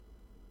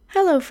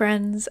Hello,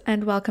 friends,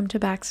 and welcome to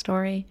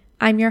Backstory.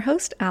 I'm your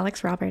host,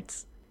 Alex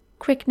Roberts.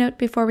 Quick note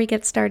before we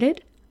get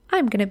started,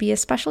 I'm going to be a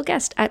special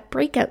guest at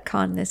Breakout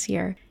Con this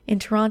year in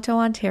Toronto,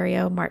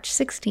 Ontario, March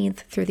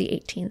 16th through the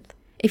 18th.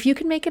 If you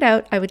can make it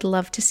out, I would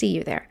love to see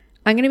you there.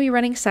 I'm going to be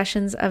running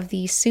sessions of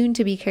the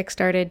soon-to-be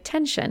kickstarted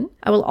Tension.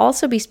 I will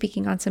also be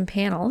speaking on some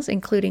panels,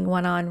 including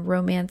one on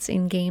romance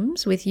in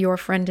games with your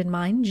friend and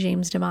mine,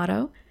 James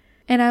D'Amato.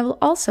 And I will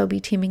also be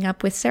teaming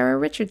up with Sarah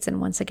Richardson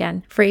once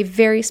again for a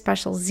very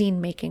special zine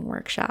making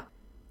workshop.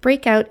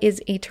 Breakout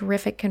is a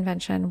terrific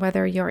convention,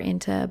 whether you're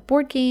into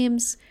board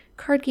games,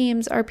 card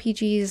games,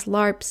 RPGs,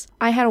 LARPs.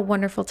 I had a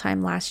wonderful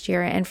time last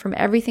year, and from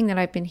everything that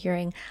I've been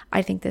hearing,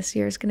 I think this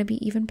year is going to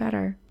be even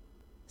better.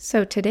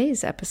 So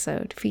today's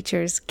episode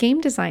features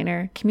game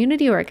designer,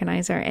 community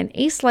organizer, and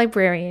ace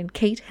librarian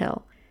Kate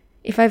Hill.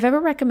 If I've ever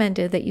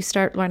recommended that you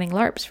start learning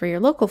LARPs for your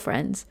local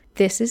friends,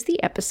 this is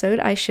the episode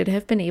I should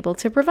have been able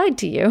to provide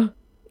to you.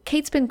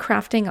 Kate's been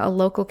crafting a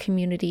local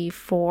community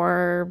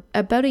for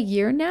about a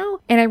year now,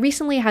 and I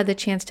recently had the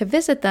chance to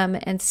visit them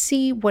and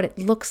see what it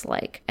looks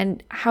like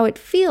and how it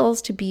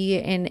feels to be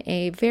in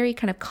a very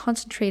kind of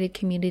concentrated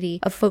community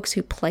of folks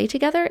who play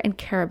together and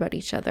care about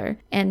each other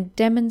and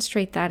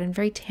demonstrate that in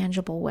very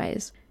tangible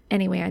ways.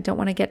 Anyway, I don't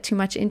want to get too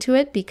much into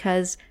it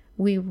because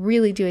we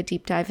really do a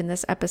deep dive in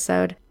this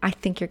episode. I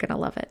think you're going to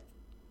love it.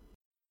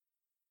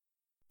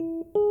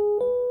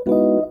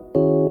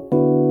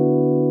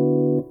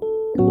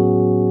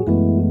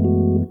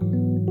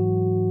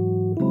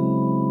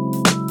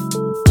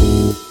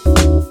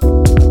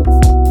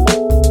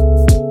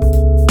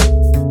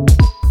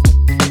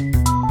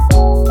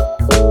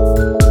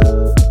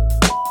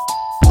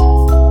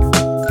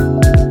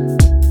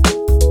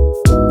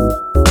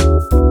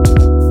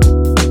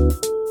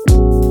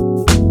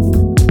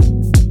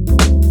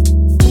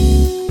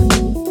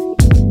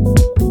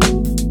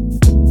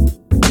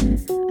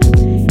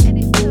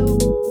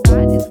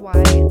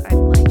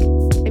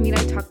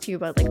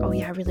 About like, oh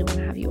yeah, I really want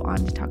to have you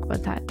on to talk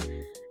about that.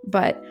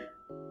 But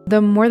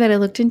the more that I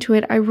looked into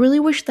it, I really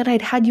wish that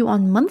I'd had you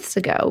on months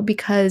ago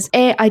because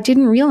I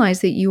didn't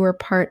realize that you were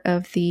part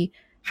of the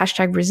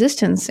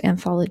 #Resistance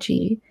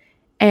anthology,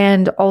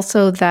 and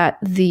also that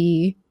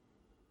the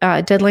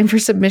deadline for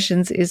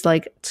submissions is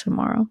like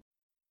tomorrow.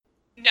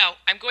 No,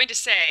 I'm going to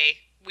say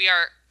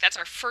that's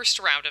our first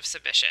round of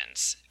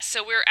submissions.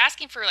 So we're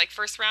asking for like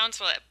first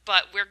rounds,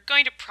 but we're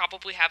going to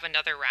probably have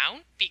another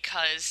round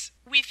because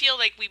we feel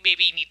like we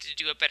maybe need to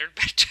do a better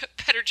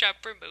job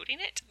promoting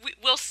it.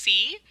 We'll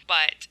see,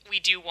 but we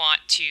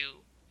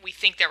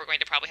think that we're going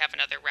to probably have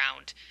another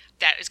round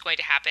that is going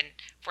to happen.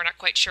 We're not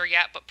quite sure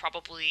yet, but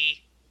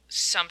probably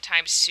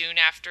sometime soon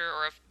after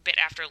or a bit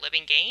after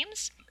Living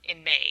Games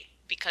in May,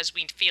 because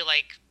we feel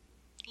like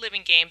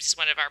Living Games is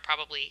one of our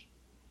probably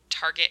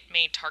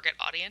main target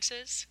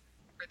audiences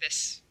for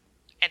this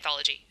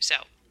anthology. So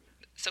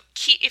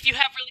if you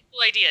have really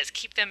cool ideas,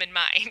 keep them in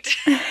mind.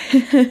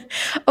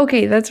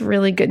 Okay, that's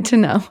really good to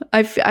know.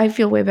 I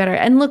feel way better.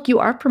 And look, you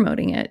are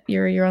promoting it.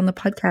 You're on the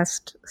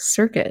podcast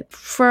circuit.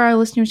 For our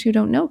listeners who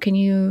don't know, can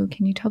you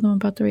tell them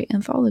about the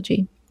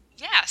anthology?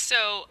 Yeah,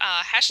 so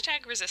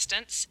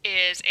 #Resistance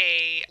is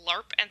a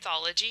LARP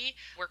anthology.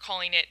 We're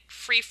calling it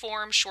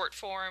freeform,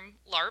 short-form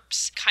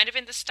LARPs, kind of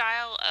in the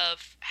style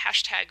of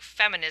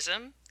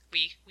 #Feminism.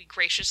 We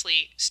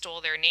graciously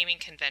stole their naming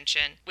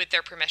convention with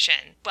their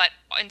permission, but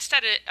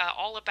instead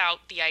all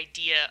about the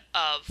idea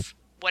of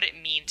what it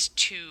means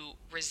to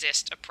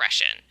resist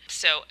oppression.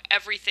 So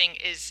everything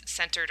is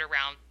centered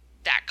around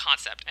that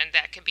concept, and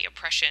that can be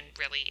oppression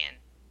really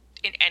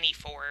in any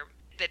form.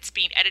 That's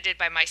being edited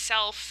by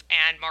myself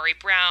and Mari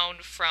Brown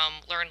from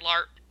Learn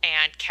LARP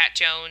and Kat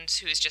Jones,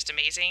 who is just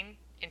amazing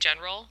in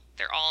general.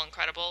 They're all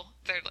incredible.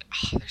 They're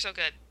so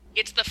good.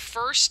 It's the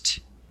first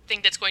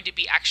thing that's going to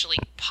be actually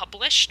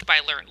published by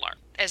Learn LARP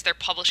as their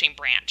publishing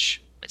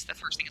branch. It's the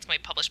first thing that's going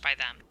to be published by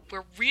them.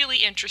 We're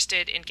really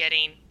interested in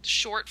getting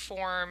short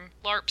form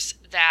LARPs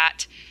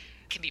that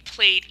can be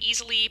played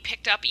easily,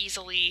 picked up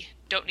easily,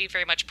 don't need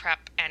very much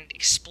prep, and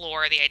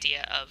explore the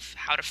idea of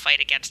how to fight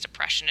against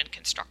oppression in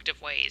constructive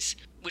ways,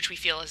 which we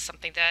feel is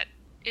something that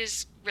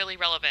is really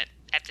relevant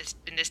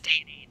in this day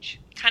and age.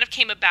 Kind of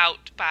came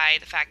about by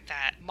the fact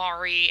that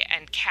Mari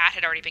and Kat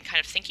had already been kind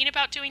of thinking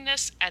about doing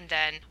this, and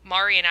then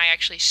Mari and I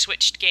actually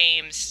switched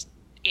games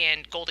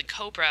in Golden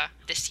Cobra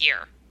this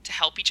year to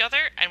help each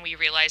other, and we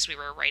realized we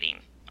were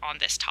writing on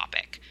this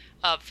topic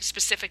of,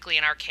 specifically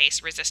in our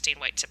case, resisting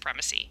white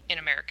supremacy in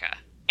America.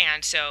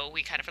 And so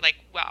we kind of were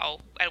like, wow,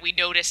 and we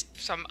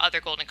noticed some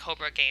other Golden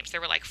Cobra games,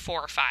 there were like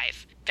 4 or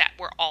 5 that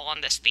were all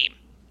on this theme.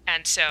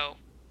 And so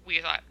we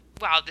thought,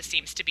 wow, this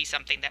seems to be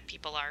something that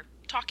people are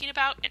talking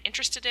about and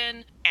interested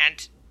in,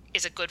 and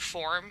is a good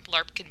form.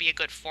 LARP can be a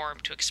good form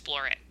to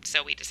explore it.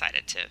 So we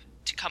decided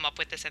to come up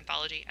with this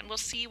anthology, and we'll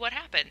see what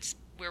happens.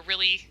 We're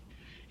really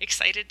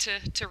excited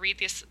to read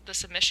the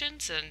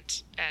submissions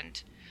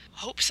and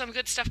hope some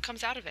good stuff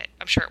comes out of it.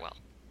 I'm sure it will.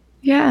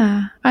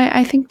 Yeah,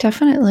 I think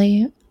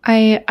definitely.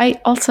 I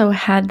also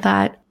had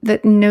that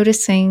that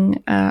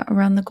noticing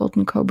around the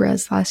Golden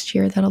Cobras last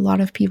year that a lot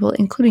of people,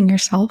 including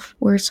yourself,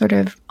 were sort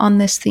of on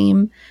this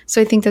theme.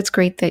 So I think that's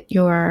great that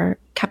you're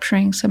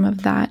capturing some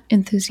of that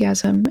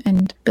enthusiasm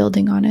and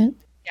building on it.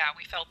 Yeah,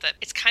 we felt that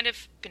it's kind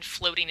of been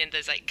floating in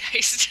the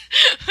zeitgeist,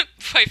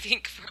 I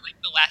think, for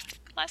like the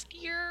last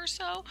year or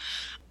so,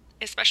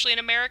 especially in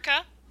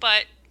America,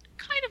 but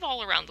kind of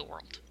all around the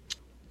world.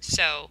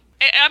 So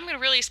I'm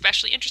really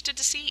especially interested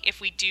to see if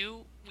we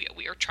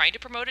are trying to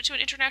promote it to an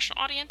international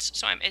audience.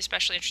 So I'm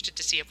especially interested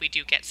to see if we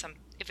do get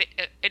if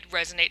it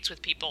resonates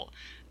with people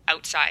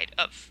outside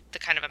of the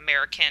kind of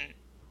American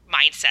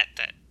mindset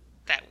that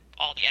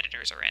all the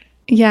editors are in.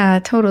 Yeah,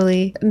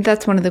 totally.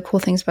 That's one of the cool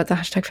things about the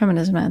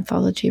 #Feminism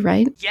anthology,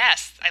 right?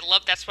 Yes,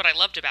 that's what I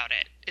loved about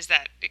it, is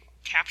that it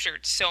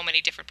captured so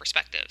many different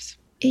perspectives.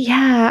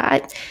 Yeah,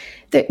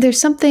 there's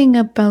something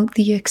about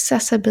the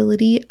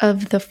accessibility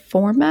of the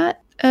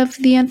format of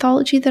the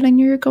anthology that I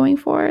knew you're going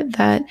for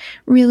that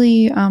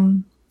really,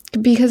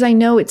 because I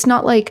know it's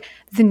not like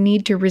The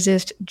Need to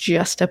Resist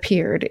just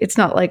appeared. It's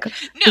not like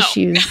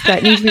issues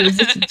that need to be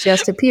resisted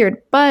just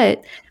appeared,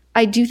 but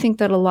I do think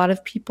that a lot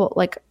of people,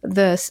 like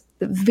the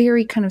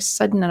very kind of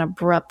sudden and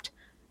abrupt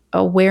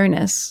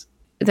awareness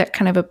that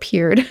kind of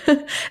appeared,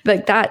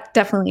 like that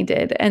definitely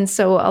did. And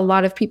so a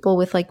lot of people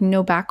with like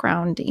no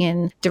background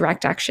in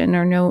direct action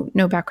or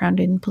no background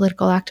in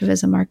political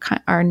activism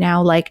are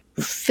now like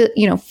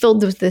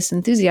filled with this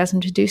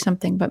enthusiasm to do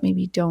something, but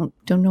maybe don't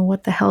know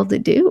what the hell to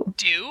do.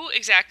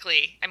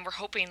 Exactly. And we're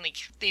hoping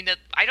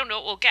I don't know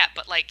what we'll get,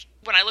 but like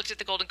when I looked at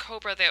the Golden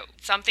Cobra, there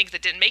some things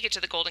that didn't make it to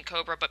the Golden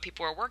Cobra, but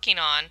people were working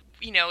on.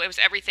 It was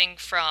everything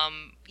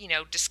from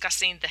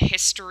discussing the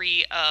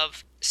history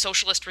of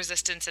socialist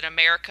resistance in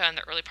America in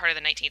the early part of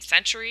the 19th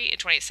century and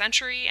 20th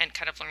century, and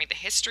kind of learning the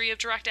history of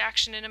direct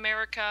action in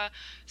America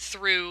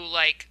through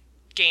like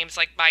games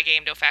like My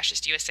Game, No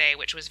Fascist USA,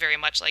 which was very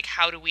much like,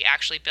 how do we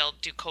actually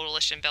do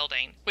coalition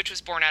building, which was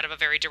born out of a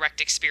very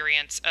direct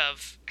experience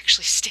of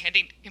actually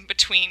standing in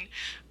between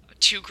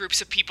two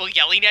groups of people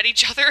yelling at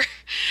each other,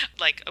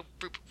 like a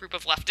group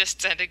of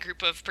leftists and a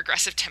group of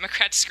progressive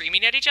Democrats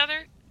screaming at each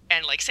other,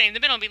 and like saying in the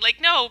middle and being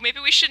like, no, maybe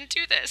we shouldn't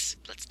do this.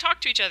 Let's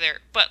talk to each other.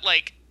 But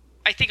like,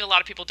 I think a lot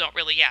of people don't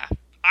really,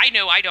 I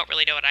know I don't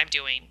really know what I'm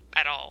doing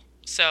at all.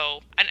 So,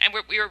 and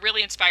we were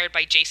really inspired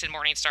by Jason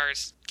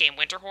Morningstar's game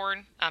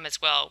Winterhorn,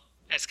 as well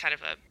as kind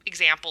of an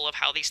example of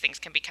how these things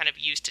can be kind of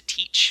used to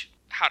teach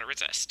how to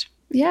resist.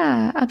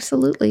 Yeah,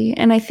 absolutely.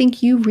 And I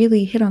think you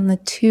really hit on the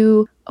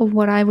two of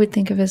what I would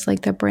think of as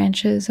like the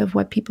branches of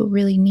what people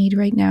really need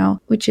right now,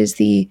 which is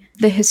the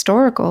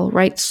historical,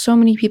 right? So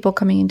many people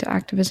coming into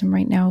activism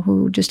right now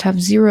who just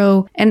have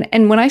zero. And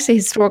when I say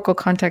historical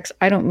context,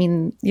 I don't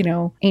mean,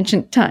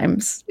 ancient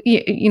times,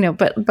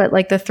 but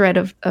like the thread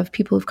of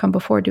people who've come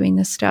before doing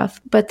this stuff.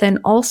 But then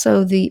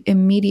also the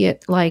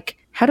immediate, like,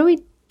 how do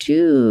we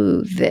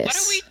do this? What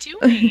are we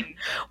doing?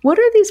 What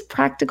are these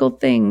practical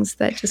things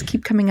that just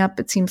keep coming up,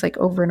 it seems like,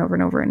 over and over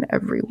and over and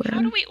everywhere?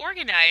 How do we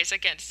organize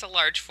against a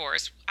large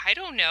force? I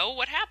don't know.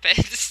 What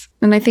happens?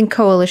 And I think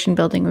coalition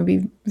building would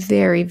be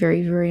very,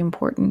 very, very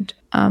important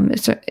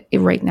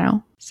right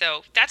now.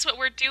 So that's what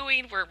we're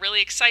doing. We're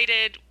really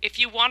excited. If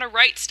you want to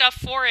write stuff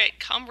for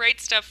it, come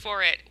write stuff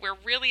for it. We're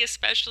really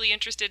especially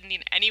interested in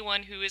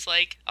anyone who is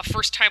like a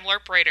first-time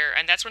LARP writer,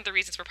 and that's one of the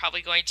reasons we're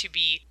probably going to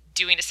be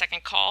doing a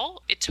second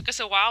call. It took us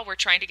a while. We're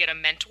trying to get a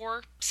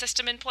mentor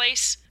system in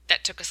place.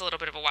 That took us a little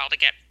bit of a while to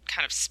get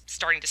kind of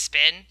starting to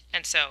spin.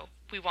 And so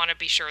we want to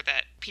be sure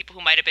that people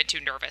who might have been too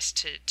nervous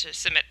to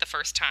submit the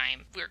first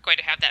time, we're going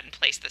to have that in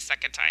place the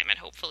second time. And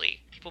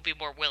hopefully people will be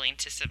more willing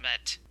to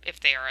submit if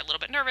they are a little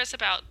bit nervous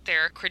about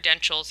their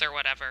credentials or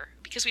whatever,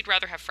 because we'd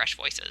rather have fresh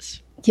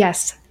voices.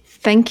 Yes.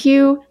 Thank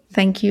you.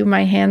 Thank you.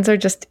 My hands are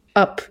just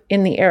up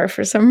in the air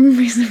for some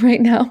reason right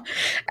now.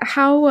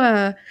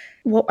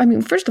 Well, I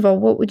mean, first of all,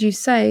 what would you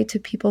say to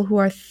people who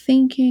are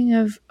thinking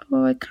of,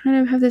 I kind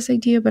of have this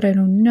idea, but I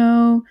don't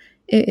know,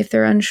 if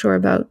they're unsure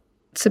about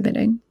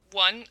submitting?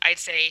 One, I'd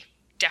say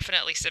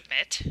definitely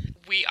submit.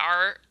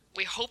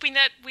 We're hoping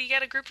that we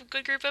get a good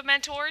group of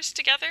mentors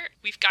together.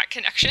 We've got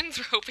connections.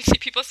 We're hoping that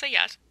people say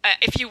yes.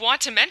 If you want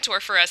to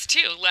mentor for us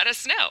too, let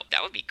us know.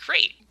 That would be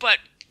great. But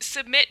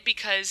submit,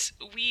 because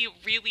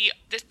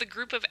the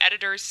group of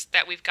editors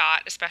that we've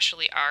got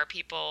especially are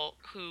people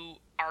who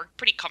are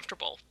pretty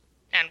comfortable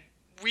and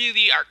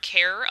really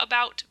care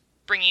about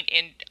bringing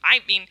in,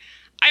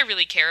 I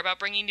really care about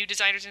bringing new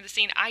designers into the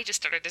scene. I just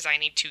started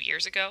designing 2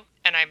 years ago,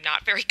 and I'm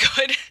not very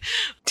good.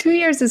 2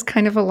 years is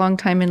kind of a long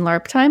time in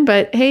LARP time,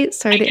 but hey,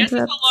 sorry to interrupt. I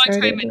guess it's a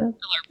long time in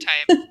LARP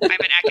time. I'm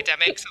an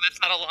academic, so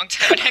that's not a long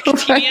time in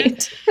academia.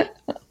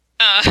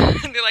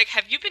 Right. They're like,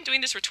 have you been doing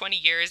this for 20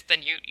 years?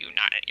 Then you're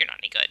not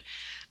any good.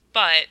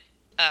 But,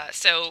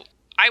 so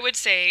I would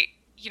say,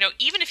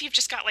 even if you've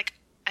just got like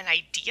an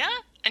idea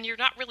and you're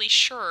not really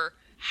sure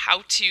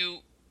how to,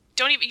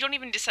 you don't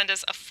even need to send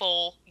us a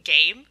full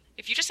game.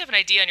 If you just have an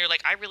idea and you're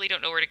like, I really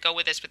don't know where to go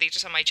with this, but these are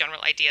some of my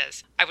general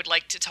ideas, I would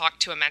like to talk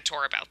to a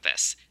mentor about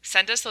this.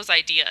 Send us those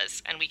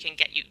ideas and we can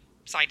get you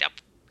signed up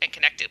and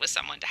connected with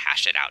someone to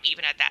hash it out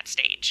even at that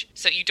stage.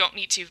 So you don't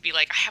need to be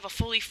like, I have a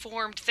fully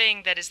formed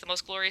thing that is the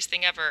most glorious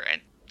thing ever,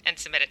 and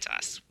submit it to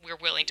us. We're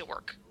willing to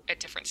work at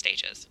different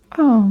stages.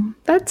 Oh,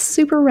 that's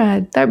super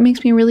rad. That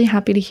makes me really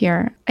happy to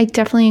hear. I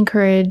definitely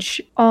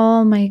encourage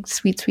all my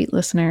sweet, sweet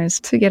listeners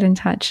to get in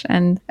touch.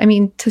 And I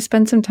mean, to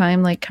spend some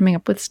time like coming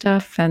up with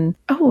stuff. And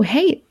oh,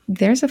 hey,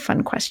 there's a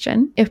fun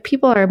question. If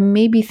people are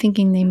maybe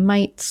thinking they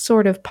might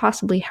sort of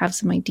possibly have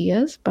some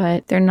ideas,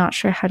 but they're not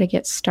sure how to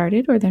get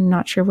started or they're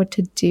not sure what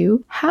to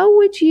do, how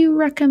would you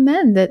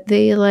recommend that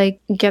they like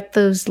get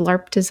those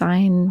LARP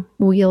design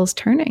wheels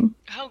turning?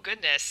 Oh,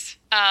 goodness.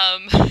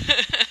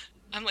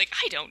 I'm like,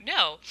 I don't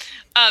know.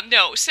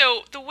 No,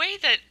 so the way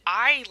that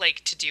I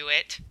like to do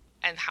it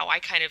and how I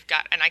kind of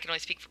got, and I can only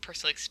speak for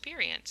personal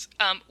experience.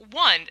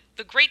 One,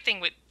 the great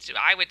thing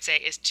I would say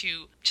is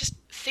to just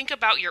think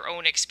about your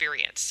own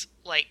experience.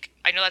 Like,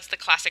 I know that's the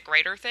classic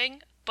writer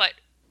thing, but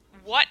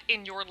what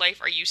in your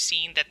life are you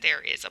seeing that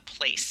there is a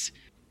place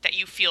that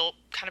you feel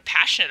kind of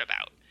passionate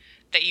about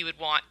that you would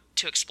want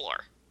to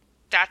explore?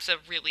 That's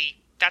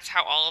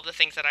how all of the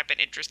things that I've been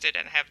interested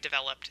in have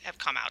developed, have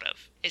come out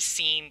of, is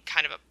seeing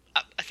kind of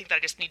a thing that I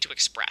just need to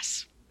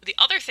express. The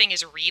other thing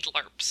is read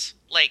LARPs.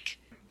 Like,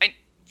 I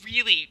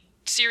really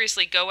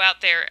seriously go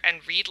out there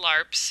and read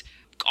LARPs.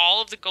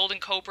 All of the Golden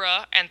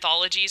Cobra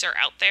anthologies are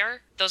out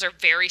there. Those are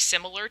very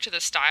similar to the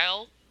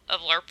style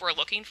of LARP we're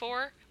looking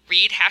for.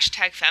 Read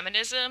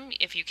 #feminism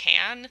if you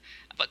can.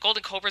 But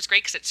Golden Cobra is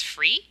great because it's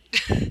free,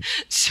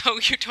 so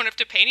you don't have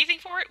to pay anything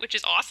for it, which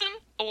is awesome.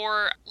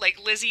 Or like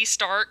Lizzie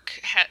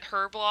Stark,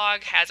 her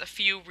blog has a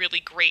few really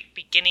great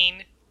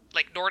beginning,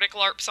 like Nordic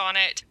LARPs on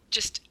it.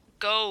 Just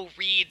go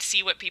read,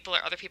 see what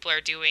other people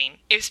are doing.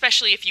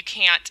 Especially if you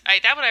can't,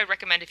 that would I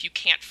recommend if you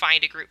can't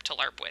find a group to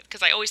LARP with,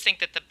 because I always think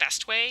that the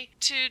best way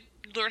to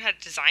learn how to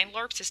design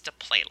LARPs is to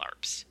play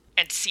LARPs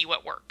and see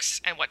what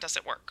works and what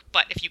doesn't work.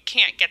 But if you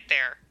can't get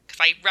there, because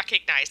I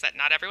recognize that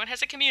not everyone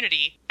has a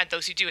community, and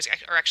those who do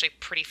are actually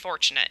pretty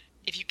fortunate.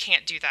 If you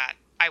can't do that,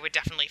 I would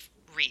definitely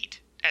read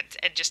and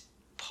just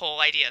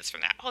pull ideas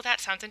from that. Oh, that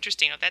sounds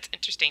interesting. Oh, that's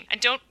interesting.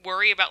 And don't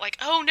worry about like,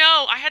 oh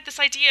no, I had this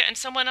idea and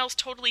someone else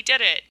totally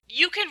did it.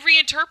 You can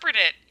reinterpret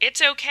it.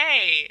 It's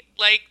okay.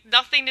 Like,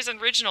 nothing is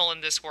original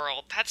in this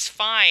world. That's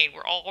fine.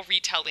 We're all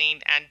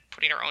retelling and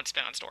putting our own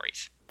spin on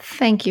stories.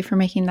 Thank you for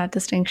making that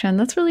distinction.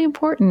 That's really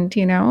important,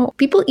 you know?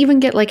 People even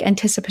get like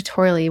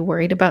anticipatorily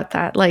worried about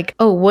that. Like,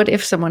 oh, what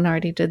if someone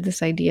already did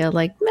this idea?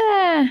 Like,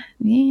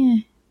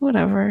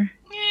 whatever.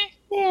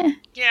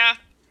 Yeah.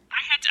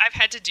 I've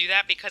had to do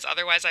that because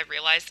otherwise I've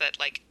realized that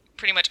like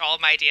pretty much all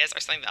of my ideas are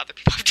something that other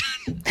people have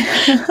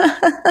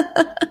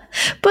done.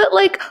 But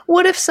like,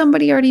 what if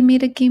somebody already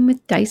made a game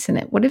with dice in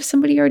it? What if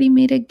somebody already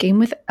made a game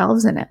with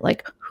elves in it?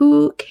 Like,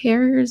 who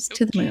cares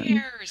to the moon? Who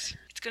cares?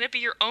 It's going to be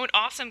your own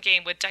awesome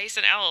game with dice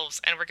and elves,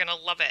 and we're going to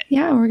love it.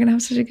 Yeah, we're going to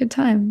have such a good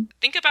time.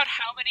 Think about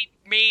how many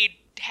made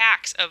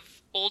hacks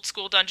of old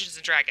school Dungeons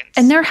and Dragons.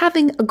 And they're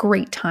having a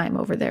great time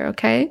over there,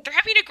 okay? They're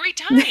having a great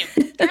time.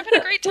 They're having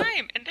a great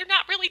time. And they're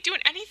not really doing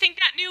anything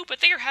that new,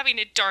 but they are having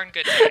a darn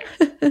good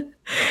time.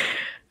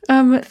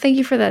 Thank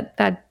you for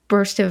that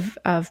burst of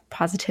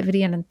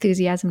positivity and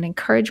enthusiasm and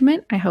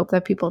encouragement. I hope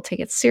that people take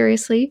it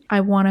seriously.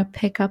 I want to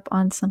pick up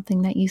on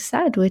something that you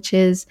said, which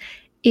is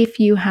if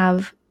you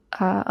have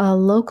a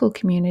local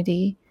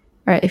community,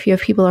 or if you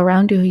have people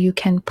around you who you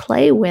can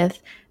play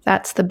with,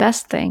 that's the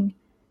best thing.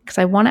 Because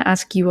I want to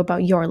ask you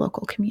about your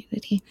local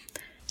community.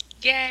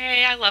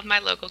 Yay, I love my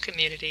local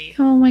community.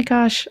 Oh my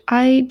gosh,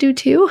 I do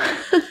too.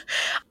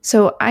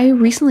 So I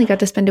recently got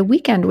to spend a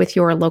weekend with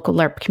your local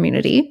LARP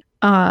community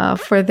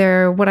for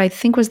their, what I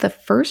think was the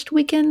first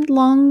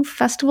weekend-long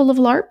Festival of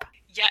LARP.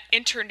 Yeah,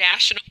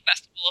 International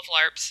Festival of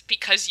LARPs,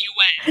 because you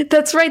went.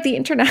 That's right, the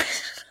International.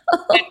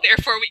 And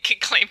therefore we can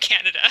claim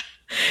Canada.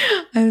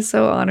 I'm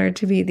so honored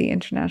to be the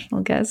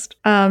international guest.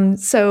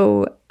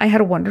 So I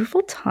had a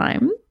wonderful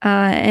time,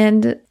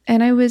 and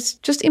I was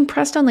just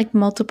impressed on like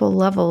multiple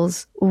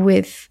levels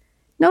with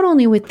not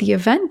only with the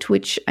event,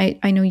 which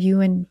I know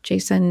you and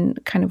Jason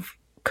kind of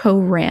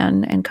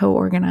co-ran and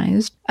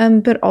co-organized,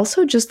 but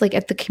also just like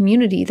at the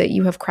community that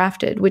you have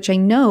crafted, which I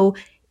know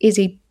is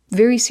a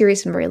very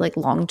serious and very like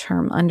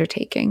long-term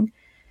undertaking.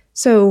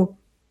 So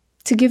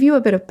to give you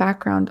a bit of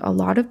background, a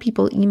lot of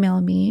people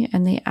email me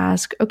and they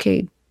ask,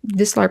 okay,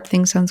 this LARP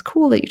thing sounds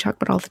cool that you talk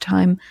about all the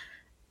time.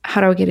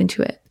 How do I get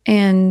into it?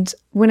 And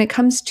when it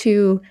comes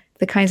to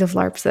the kinds of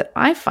LARPs that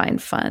I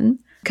find fun,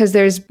 because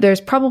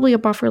there's probably a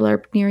buffer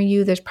LARP near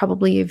you, there's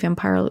probably a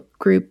vampire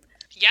group.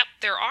 Yep,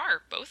 there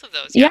are both of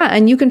those. Yeah,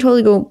 and you can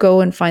totally go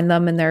and find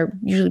them, and they're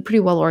usually pretty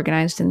well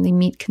organized and they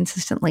meet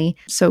consistently.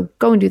 So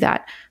go and do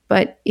that.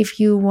 But if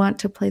you want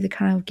to play the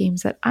kind of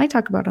games that I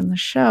talk about on the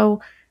show,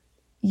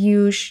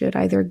 you should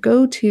either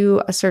go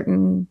to a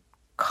certain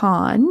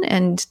con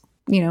and,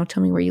 you know,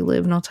 tell me where you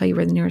live and I'll tell you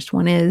where the nearest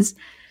one is.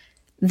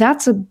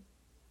 That's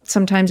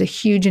sometimes a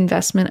huge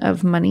investment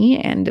of money,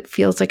 and it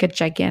feels like a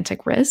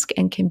gigantic risk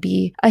and can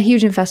be a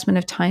huge investment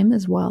of time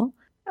as well.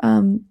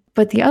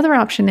 But the other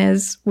option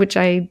is, which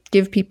I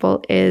give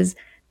people, is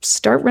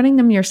start running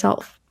them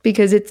yourself.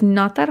 because it's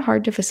not that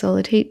hard to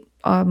facilitate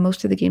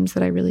most of the games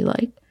that I really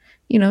like.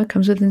 It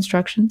comes with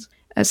instructions.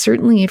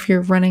 Certainly, if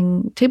you're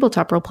running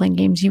tabletop role-playing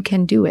games, you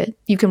can do it.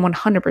 You can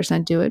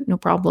 100% do it, no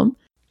problem.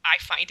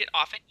 I find it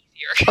often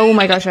easier. Oh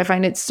my gosh, I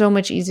find it so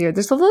much easier.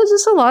 There's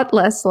just a lot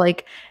less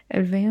like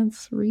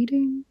advanced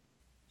reading.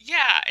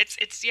 Yeah, it's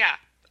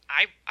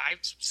I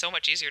so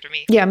much easier to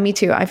me. Yeah, me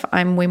too.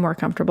 I'm way more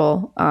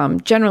comfortable.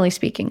 Generally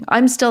speaking,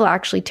 I'm still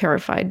actually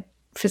terrified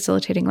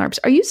facilitating LARPs.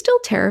 Are you still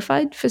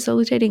terrified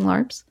facilitating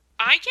LARPs?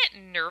 I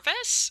get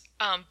nervous,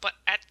 but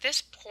at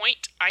this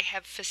point, I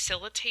have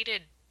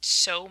facilitated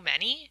so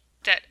many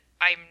that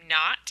I'm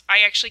not. I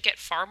actually get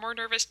far more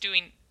nervous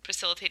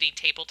facilitating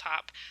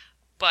tabletop,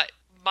 but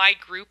my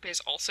group is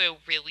also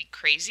really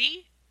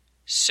crazy.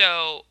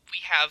 So we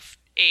have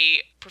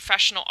a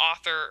professional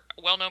author,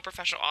 well-known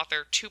professional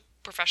author, two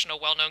professional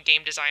well-known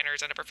game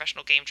designers, and a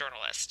professional game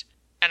journalist.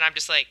 And I'm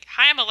just like,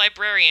 hi, I'm a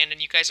librarian,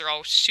 and you guys are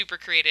all super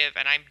creative,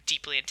 and I'm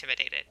deeply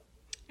intimidated.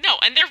 No,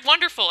 and they're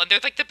wonderful, and they're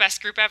like the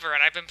best group ever,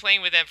 and I've been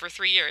playing with them for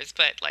 3 years,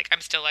 but like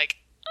I'm still like,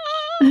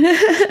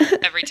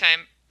 every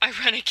time I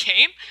run a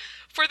game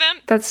for them.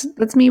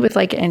 That's me with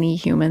like any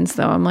humans,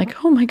 though. I'm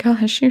like, oh my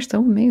gosh, you're so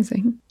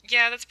amazing.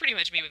 Yeah, that's pretty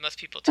much me with most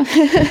people too.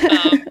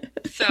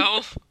 So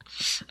I'm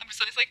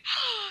just always like,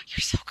 oh, you're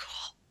so cool.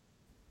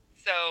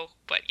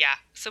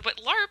 But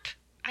LARP,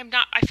 I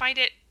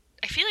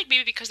feel like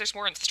maybe because there's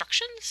more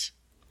instructions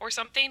or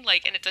something,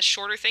 like, and it's a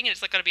shorter thing, and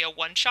it's like going to be a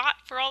one shot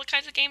for all the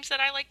kinds of games that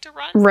I like to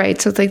run.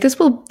 Right. So it's like this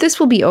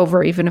will be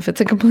over even if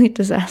it's a complete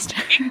disaster.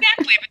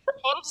 Exactly. If it's a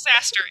total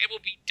disaster, it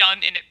will be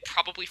done in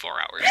probably 4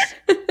 hours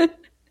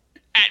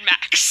at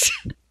max.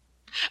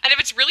 And if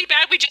it's really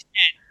bad, we just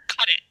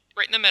cut it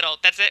right in the middle.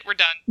 That's it. We're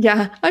done.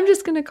 Yeah, I'm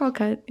just gonna call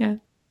cut. Yeah.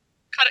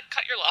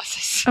 Cut your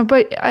losses.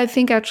 But I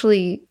think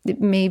actually it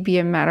may be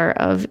a matter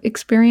of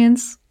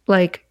experience.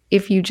 Like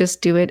if you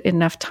just do it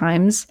enough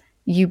times,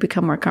 you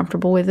become more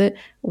comfortable with it.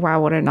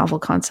 Wow, what a novel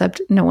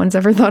concept. No one's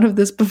ever thought of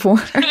this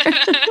before.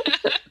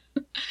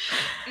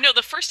 No,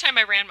 the first time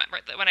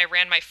when I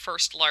ran my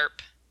first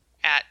LARP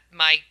at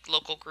my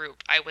local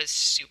group, I was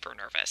super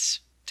nervous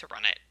to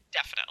run it.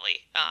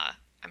 Definitely.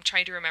 I'm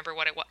trying to remember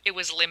what it was. It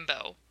was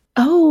Limbo.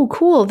 Oh,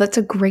 cool. That's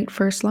a great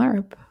first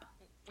LARP.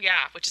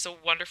 Yeah, which is a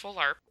wonderful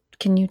LARP.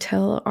 Can you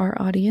tell our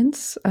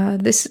audience?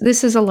 This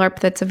is a LARP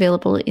that's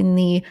available in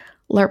the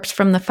LARPs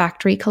from the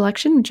Factory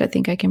collection, which I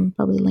think I can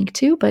probably link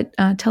to, but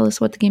tell us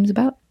what the game's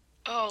about.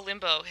 Oh,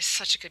 Limbo is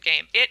such a good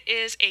game. It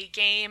is a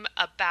game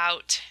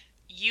about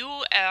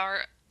you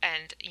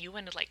and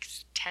like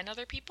 10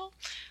 other people,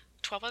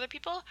 12 other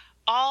people,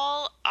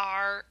 all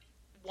are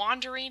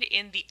wandering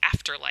in the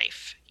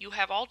afterlife. You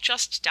have all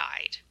just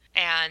died,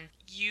 and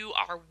you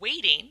are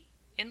waiting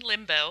in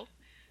limbo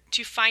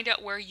to find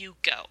out where you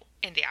go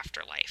in the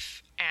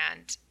afterlife.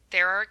 And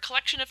there are a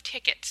collection of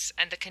tickets,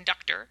 and the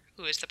conductor,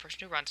 who is the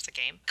person who runs the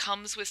game,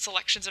 comes with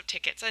selections of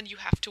tickets, and you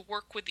have to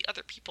work with the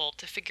other people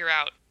to figure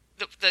out.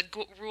 The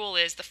rule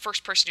is the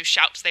first person who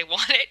shouts they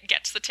want it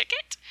gets the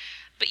ticket,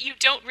 but you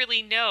don't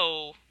really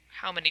know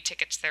how many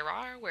tickets there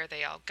are, where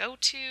they all go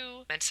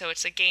to, and so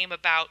it's a game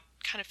about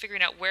kind of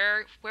figuring out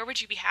where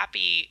would you be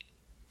happy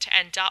to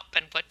end up,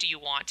 and what do you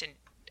want, and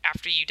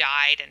after you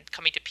died, and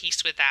coming to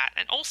peace with that,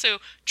 and also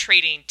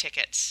trading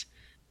tickets.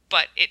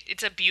 But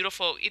it's a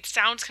beautiful. It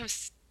sounds kind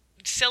of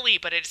silly,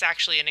 but it's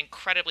actually an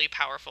incredibly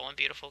powerful and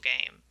beautiful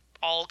game.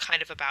 All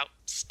kind of about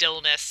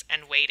stillness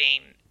and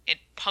waiting, and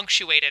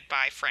punctuated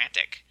by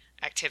frantic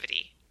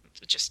activity.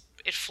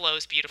 It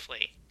flows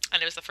beautifully.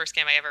 And it was the first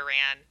game I ever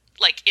ran,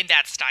 like, in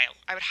that style.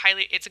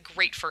 It's a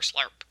great first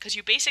LARP, because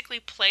you basically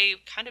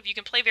you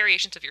can play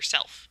variations of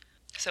yourself.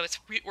 So it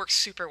works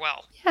super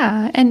well.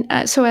 Yeah,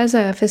 and so as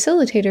a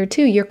facilitator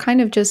too, you're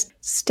kind of just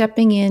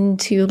stepping in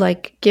to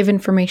like give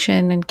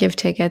information and give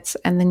tickets,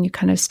 and then you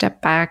kind of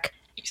step back.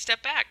 You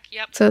step back,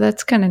 yep. So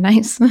that's kind of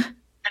nice. And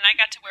I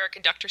got to wear a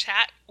conductor's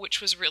hat,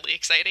 which was really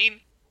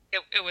exciting.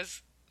 It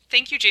was...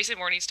 Thank you, Jason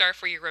Morningstar,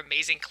 for your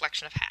amazing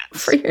collection of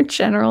hats. For your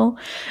general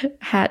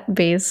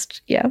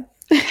hat-based, yeah.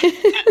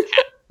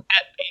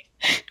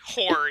 Hat-based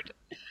horde.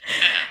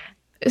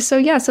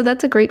 So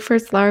that's a great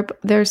first LARP.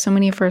 There are so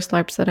many first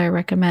LARPs that I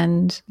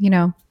recommend.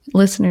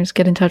 Listeners,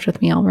 get in touch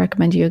with me. I'll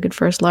recommend you a good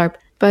first LARP.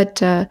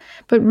 But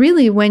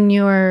really, when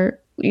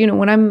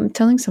when I'm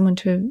telling someone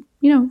to,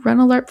 run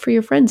a LARP for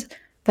your friends,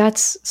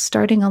 that's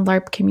starting a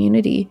LARP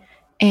community.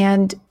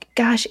 And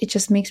gosh, it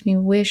just makes me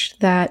wish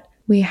that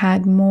we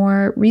had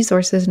more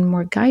resources and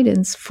more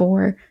guidance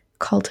for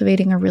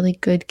cultivating a really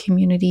good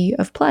community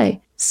of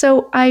play.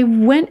 So I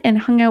went and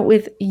hung out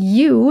with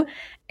you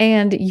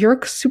and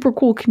your super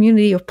cool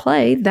community of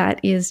play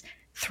that is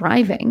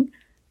thriving.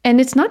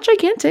 And it's not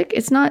gigantic,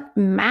 it's not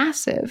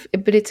massive,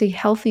 but it's a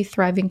healthy,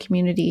 thriving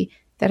community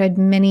that had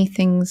many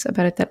things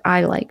about it that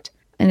I liked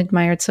and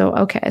admired. So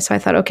I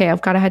thought,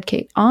 I've got to have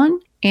Kate on,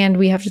 and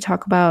we have to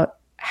talk about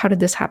how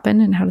did this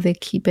happen and how do they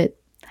keep it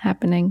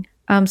happening.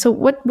 So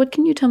what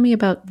can you tell me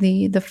about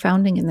the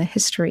founding and the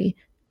history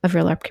of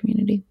your LARP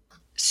community?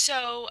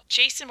 So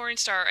Jason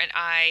Morningstar and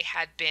I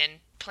had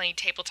been playing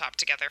tabletop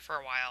together for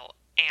a while,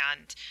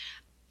 and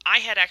I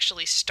had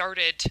actually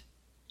started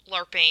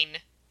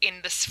LARPing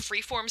in this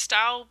freeform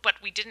style, but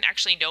we didn't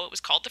actually know it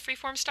was called the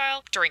freeform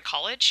style during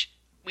college.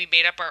 We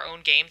made up our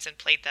own games and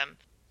played them.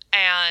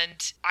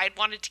 And I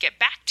wanted to get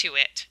back to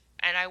it.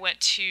 And I went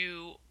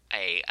to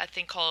a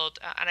thing called,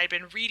 and I'd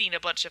been reading a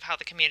bunch of how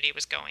the community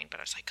was going, but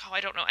I was like, oh, I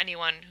don't know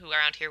anyone who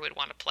around here would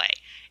want to play,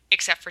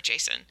 except for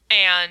Jason.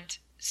 And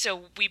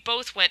so we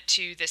both went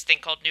to this thing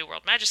called New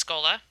World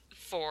Magiscola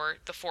for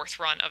the 4th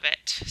run of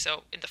it,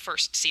 so in the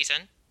first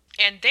season.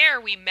 And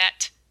there we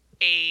met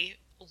a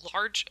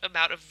large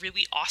amount of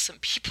really awesome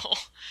people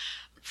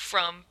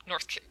from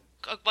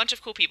a bunch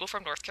of cool people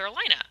from North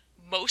Carolina.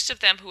 Most of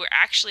them who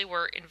actually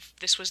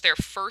this was their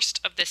first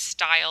of this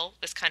style,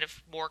 this kind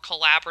of more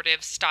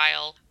collaborative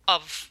style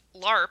of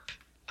LARP,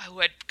 who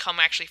had come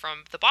actually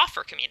from the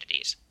Boffer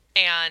communities.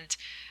 And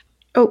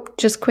oh,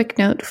 just quick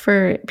note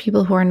for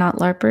people who are not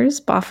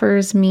LARPers,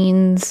 Boffers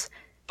means...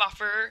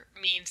 Boffer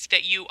means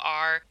that you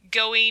are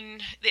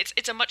going,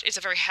 it's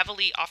a very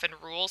heavily often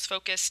rules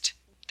focused.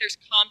 There's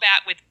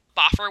combat with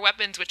Boffer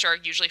weapons, which are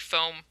usually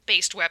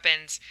foam-based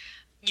weapons.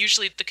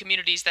 Usually the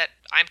communities that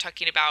I'm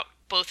talking about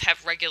both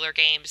have regular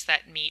games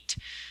that meet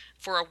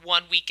for a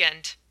 1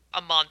 weekend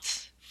a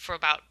month for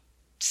about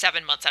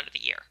 7 months out of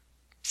the year.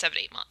 7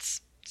 to 8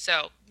 months.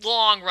 So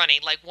long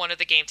running, like one of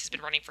the games has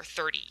been running for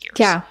 30 years.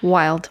 Yeah,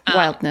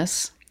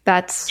 wildness.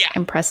 That's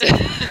impressive.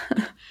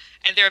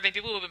 And there have been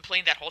people who have been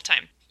playing that whole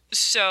time.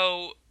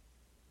 So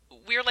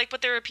we're like,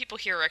 but there are people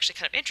here who are actually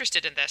kind of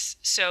interested in this.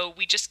 So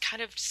we just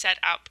kind of set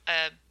up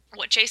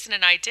what Jason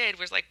and I did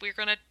was like, we're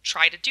going to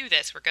try to do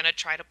this. We're going to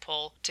try to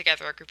pull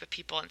together a group of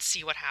people and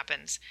see what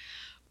happens.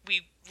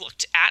 We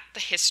looked at the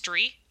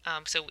history.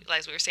 So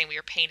as we were saying, we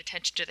were paying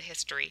attention to the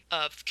history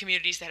of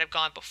communities that have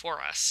gone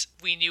before us.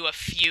 We knew a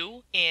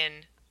few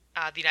in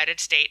the United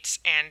States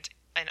and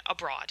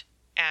abroad.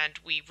 And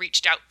we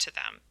reached out to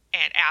them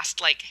and asked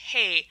like,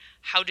 hey,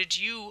 how did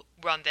you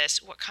run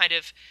this? What kind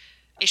of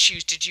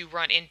issues did you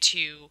run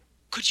into?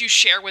 Could you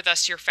share with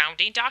us your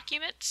founding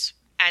documents?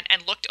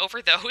 And looked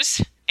over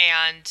those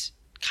and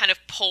kind of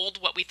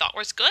pulled what we thought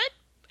was good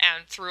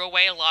and threw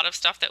away a lot of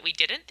stuff that we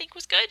didn't think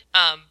was good.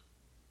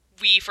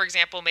 We, for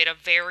example, made a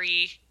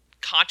very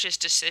conscious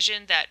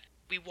decision that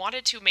we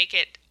wanted to make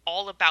it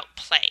all about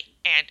play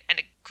and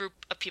a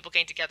group of people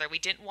getting together. We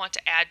didn't want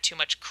to add too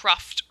much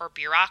cruft or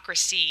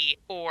bureaucracy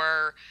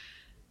or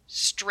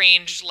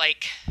strange,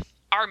 like,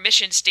 our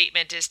mission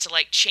statement is to,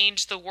 like,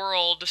 change the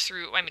world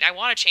through, I mean, I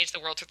want to change the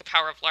world through the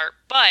power of LARP,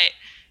 but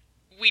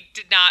we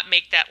did not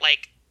make that,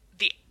 like,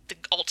 the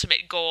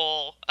ultimate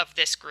goal of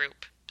this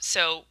group.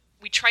 So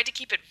we tried to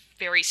keep it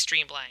very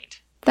streamlined.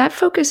 That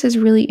focus is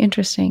really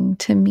interesting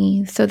to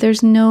me. So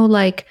there's no,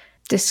 like,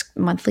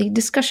 monthly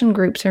discussion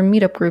groups or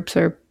meetup groups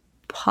or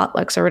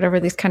potlucks or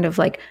whatever, these kind of,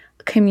 like,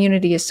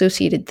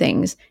 community-associated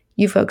things.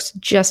 You folks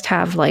just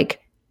have,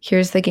 like,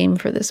 here's the game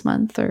for this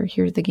month, or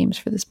here's the games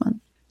for this month.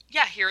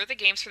 Yeah, here are the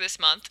games for this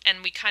month,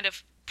 and we kind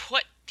of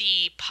put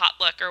the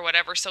potluck or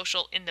whatever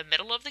social in the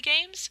middle of the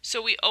games.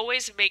 So we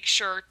always make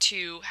sure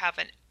to have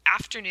an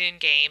afternoon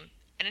game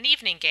and an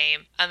evening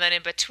game, and then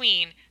in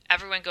between,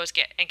 everyone goes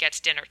gets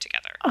dinner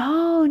together.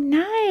 Oh,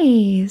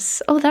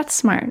 nice. Oh, that's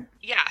smart.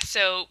 Yeah,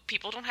 so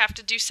people don't have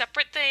to do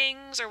separate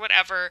things or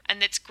whatever,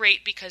 and it's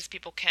great because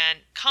people can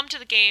come to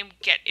the game,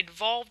 get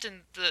involved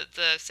in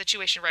the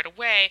situation right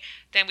away,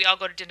 then we all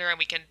go to dinner and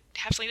we can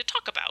have something to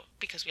talk about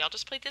because we all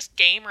just played this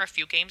game or a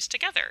few games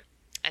together.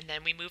 And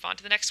then we move on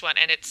to the next one,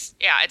 and it's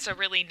a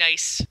really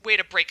nice way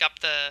to break up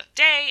the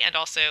day and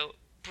also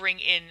bring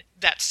in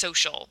that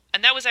social.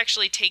 And that was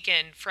actually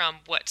taken from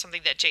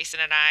something that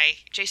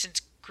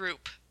Jason's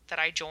group that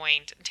I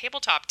joined and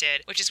Tabletop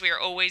did, which is we are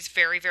always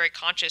very, very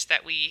conscious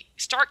that we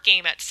start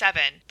game at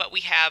 7, but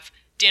we have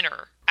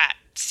dinner at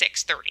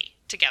 6:30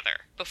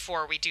 together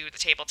before we do the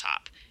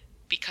tabletop,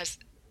 because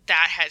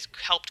that has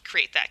helped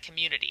create that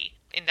community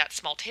in that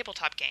small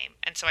tabletop game.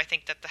 And so I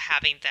think that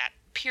having that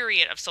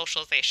period of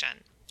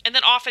socialization, and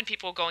then often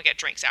people will go and get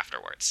drinks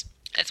afterwards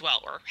as well,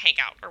 or hang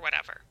out or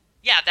whatever.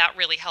 Yeah, that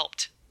really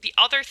helped. The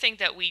other thing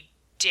that we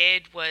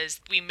did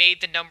was we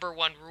made the number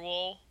one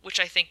rule, which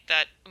I think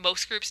that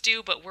most groups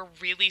do, but we're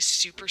really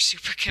super,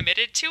 super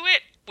committed to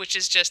it, which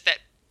is just that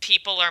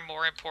people are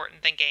more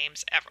important than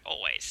games ever,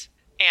 always.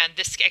 And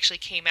this actually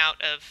came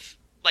out of,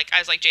 like, I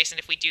was like, Jason,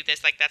 if we do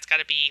this, like, that's got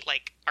to be,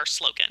 like, our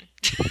slogan.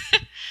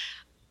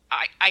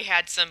 I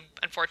had some,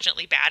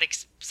 unfortunately,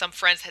 some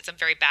friends had some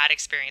very bad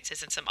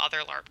experiences in some other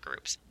LARP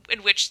groups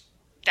in which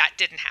that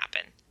didn't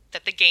happen,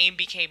 that the game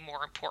became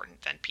more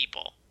important than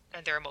people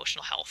and their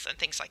emotional health and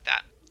things like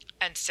that.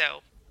 And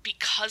so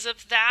because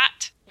of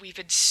that, we've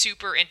been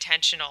super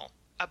intentional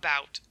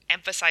about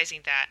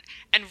emphasizing that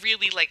and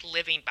really, like,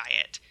 living by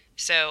it.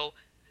 So,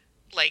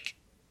 like,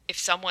 if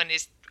someone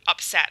is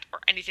upset or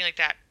anything like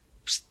that,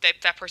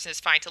 that person is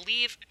fine to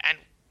leave, and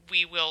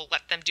we will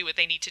let them do what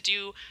they need to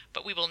do,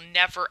 but we will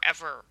never,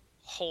 ever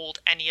hold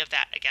any of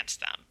that against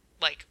them.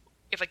 Like,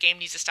 if a game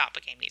needs to stop,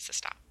 a game needs to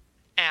stop.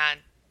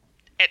 And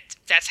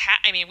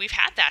we've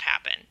had that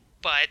happen,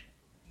 but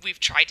we've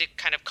tried to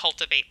kind of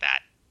cultivate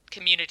that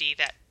community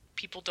that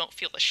people don't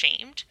feel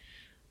ashamed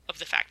of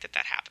the fact that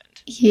that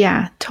happened.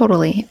 Yeah,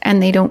 totally.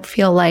 And they don't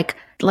feel like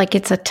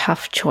it's a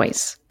tough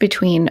choice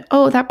between,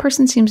 oh, that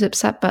person seems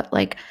upset, but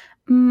like,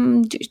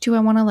 do I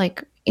want to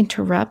like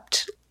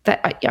interrupt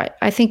that?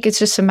 I think it's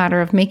just a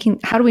matter of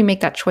how do we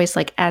make that choice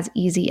like as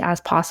easy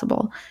as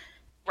possible?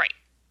 Right.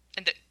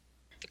 And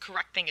the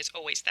correct thing is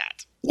always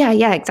that.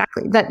 Yeah,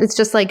 exactly. That it's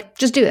just like,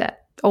 just do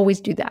that. Always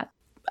do that.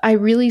 I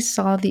really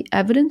saw the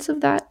evidence of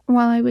that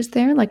while I was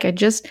there. Like I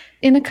just,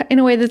 in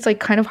a way that's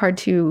like kind of hard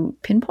to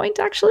pinpoint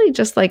actually,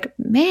 just like,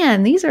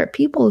 man, these are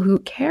people who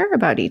care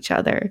about each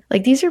other.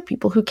 Like these are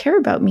people who care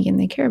about me and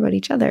they care about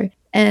each other.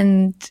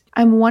 And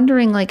I'm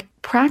wondering like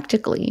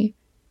practically,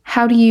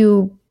 how do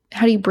you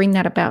bring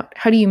that about?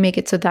 How do you make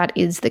it so that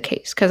is the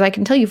case? Because I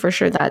can tell you for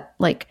sure that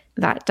like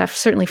that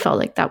certainly felt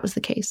like that was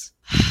the case.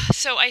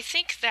 So I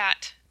think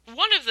that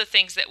one of the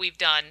things that we've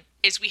done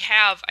is we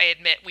have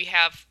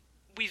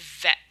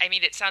I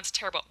mean, it sounds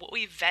terrible, but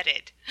we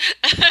vetted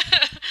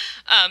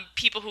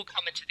people who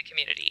come into the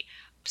community.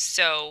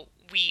 So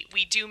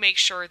we do make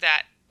sure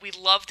that we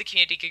love the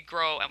community to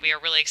grow, and we are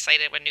really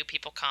excited when new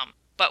people come.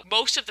 But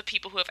most of the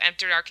people who have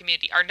entered our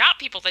community are not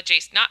people that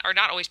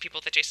not always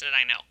people that Jason and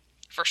I know,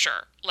 for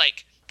sure.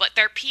 Like, but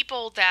they're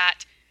people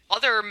that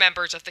other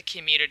members of the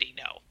community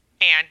know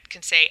and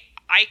can say,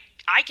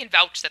 I can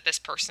vouch that this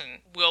person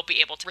will be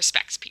able to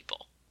respect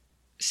people.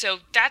 So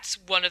that's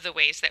one of the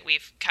ways that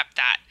we've kept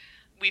that.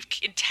 We've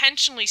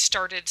intentionally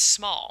started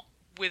small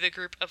with a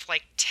group of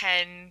like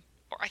 10,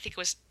 or I think it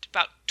was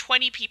about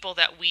 20 people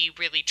that we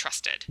really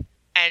trusted,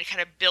 and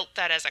kind of built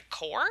that as a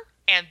core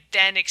and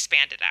then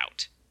expanded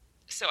out.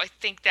 So I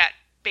think that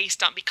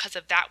because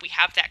of that, we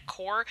have that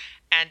core,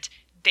 and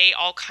they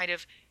all kind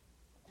of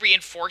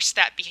reinforce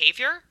that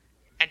behavior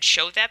and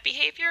show that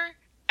behavior,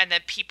 and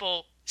then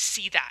people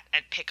see that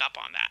and pick up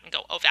on that and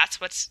go, oh,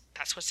 that's what's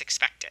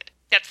expected.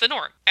 That's the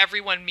norm.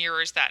 Everyone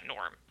mirrors that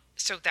norm.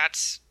 So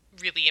that's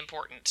really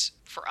important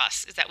for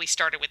us, is that we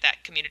started with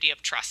that community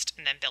of trust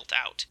and then built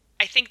out.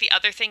 I think the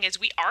other thing is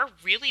we are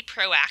really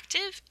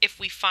proactive if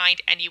we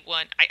find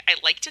anyone, I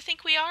like to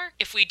think we are,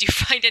 if we do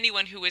find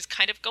anyone who is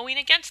kind of going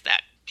against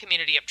that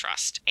community of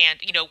trust. And,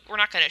 we're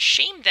not going to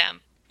shame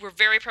them. We're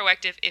very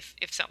proactive if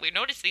we're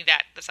noticing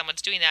that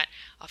someone's doing that,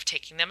 of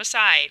taking them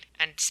aside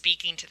and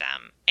speaking to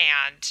them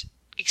and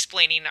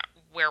explaining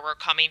where we're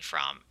coming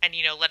from, and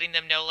letting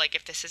them know, like,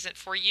 if this isn't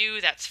for you,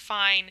 that's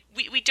fine.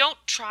 We don't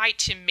try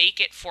to make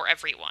it for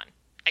everyone,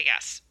 I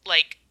guess.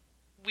 Like,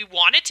 we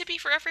want it to be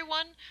for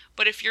everyone,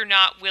 but if you're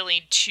not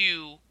willing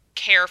to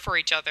care for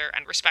each other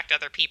and respect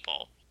other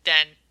people,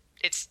 then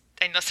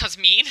I know that sounds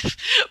mean,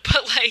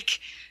 but like,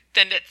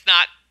 then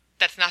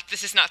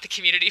this is not the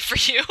community for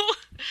you.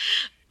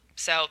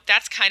 So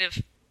that's kind of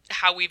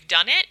how we've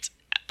done it.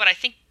 But I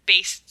think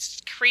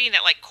creating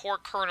that like core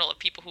kernel of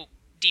people who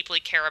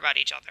deeply care about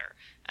each other,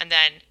 and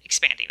then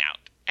expanding out,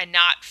 and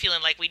not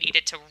feeling like we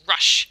needed to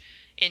rush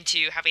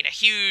into having a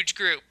huge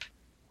group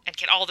and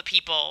get all the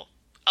people,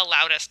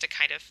 allowed us to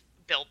kind of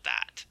build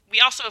that. We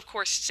also, of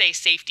course, say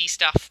safety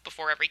stuff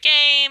before every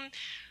game.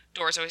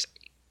 Doors always,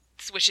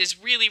 which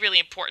is really, really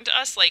important to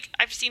us. Like,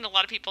 I've seen a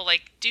lot of people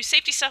like do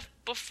safety stuff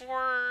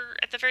before,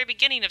 at the very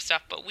beginning of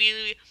stuff, but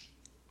we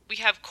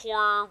have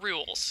core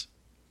rules,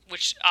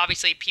 which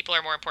obviously people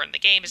are more important. The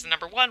game is the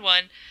number one,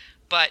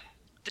 but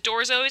the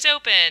door is always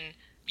open.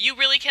 You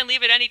really can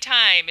leave at any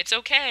time. It's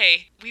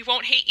okay. We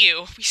won't hate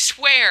you. We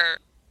swear.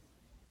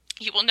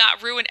 You will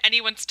not ruin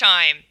anyone's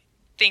time.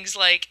 Things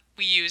like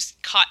we use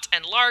cut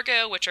and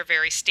largo, which are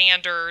very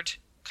standard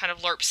kind of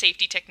LARP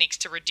safety techniques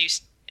to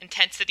reduce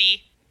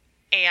intensity.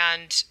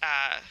 And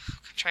I'm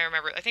trying to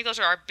remember. I think those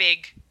are our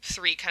big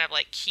three kind of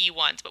like key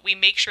ones. But we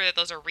make sure that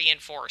those are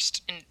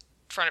reinforced in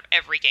front of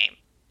every game.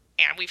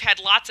 And we've had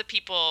lots of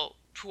people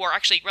who are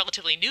actually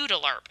relatively new to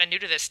LARP and new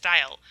to this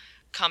style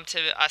come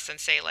to us and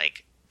say,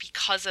 like,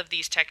 because of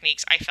these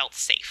techniques, I felt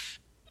safe.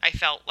 I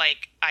felt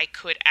like I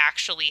could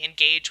actually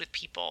engage with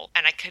people,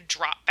 and I could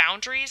drop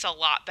boundaries a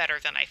lot better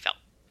than I felt,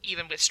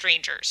 even with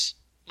strangers.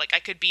 Like, I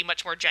could be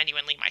much more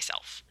genuinely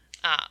myself,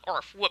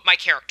 or what my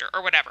character,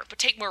 or whatever, but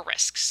take more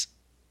risks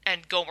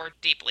and go more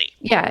deeply.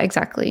 Yeah,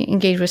 exactly.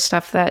 Engage with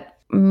stuff that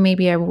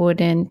maybe I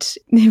wouldn't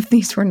if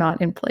these were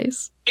not in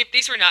place. If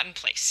these were not in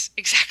place,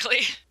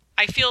 exactly.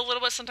 I feel a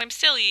little bit sometimes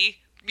silly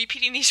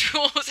repeating these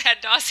rules ad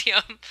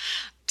nauseum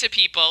to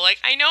people. Like,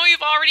 I know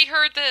you've already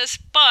heard this,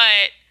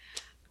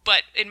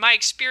 but in my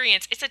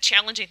experience, it's a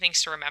challenging thing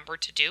to remember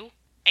to do.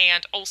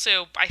 And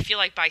also, I feel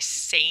like by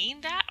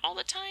saying that all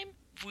the time,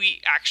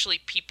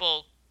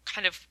 people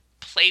kind of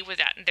play with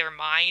that in their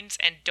minds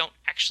and don't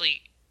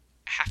actually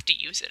have to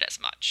use it as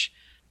much.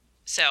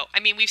 So, I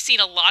mean, we've seen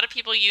a lot of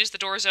people use the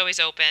doors always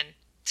open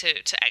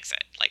to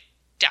exit, like,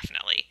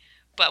 definitely.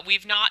 But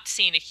we've not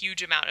seen a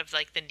huge amount of,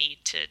 like, the need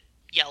to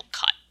yell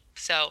cut.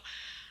 So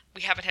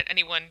we haven't had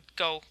anyone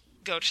go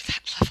to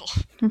that level.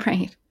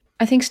 Right.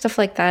 I think stuff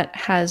like that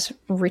has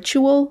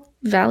ritual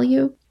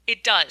value.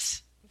 It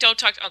does. Don't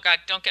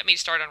get me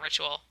started on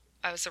ritual.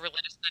 I was a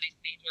religious studies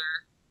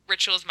major.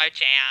 Ritual is my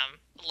jam.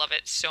 Love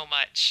it so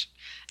much.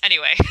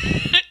 Anyway,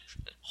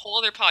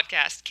 whole other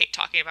podcast, Kate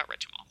talking about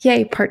ritual.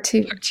 Yay, part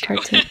two.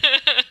 Part two.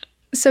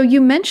 So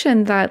you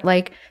mentioned that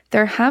like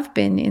there have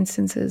been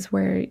instances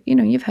where,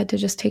 you've had to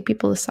just take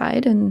people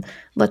aside and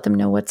let them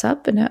know what's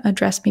up and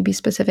address maybe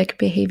specific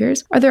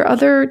behaviors. Are there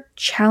other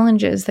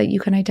challenges that you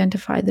can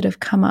identify that have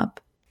come up?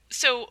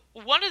 So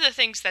one of the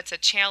things that's a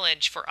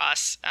challenge for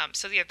us,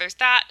 there's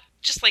that,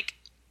 just like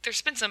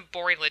there's been some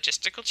boring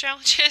logistical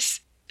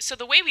challenges. So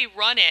the way we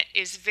run it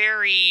is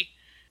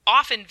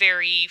often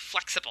very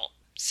flexible.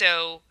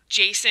 So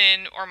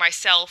Jason or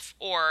myself,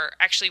 or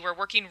actually we're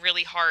working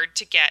really hard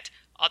to get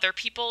other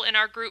people in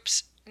our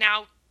groups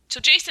now. So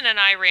Jason and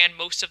I ran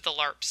most of the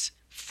LARPs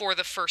for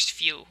the first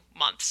few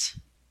months,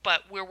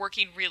 but we're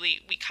working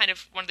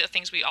one of the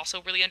things we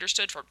also really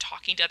understood from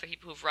talking to other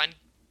people who've run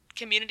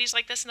communities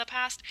like this in the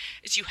past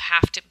is you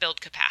have to build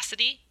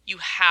capacity. You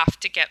have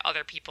to get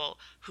other people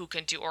who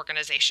can do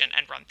organization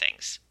and run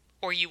things,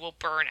 or you will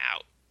burn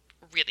out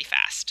really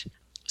fast.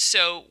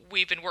 So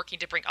we've been working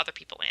to bring other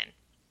people in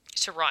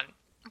to run.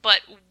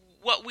 But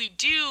what we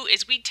do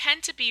is we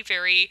tend to be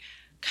very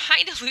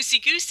kind of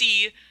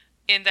loosey-goosey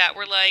in that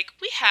we're like,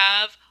 we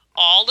have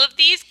all of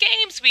these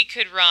games we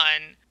could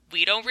run.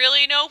 We don't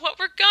really know what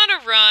we're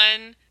gonna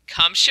run.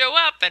 Come show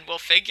up and we'll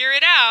figure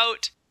it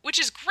out. Which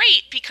is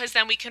great because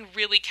then we can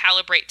really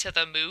calibrate to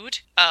the mood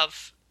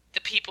of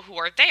the people who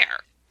are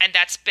there. And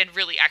that's been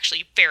really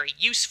actually very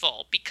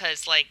useful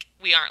because like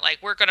we aren't like,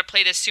 we're gonna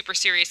play this super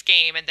serious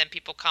game and then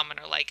people come and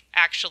are like,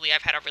 actually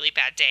I've had a really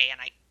bad day, and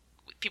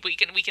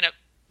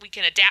we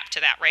can adapt to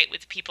that, right?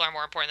 With people are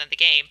more important than the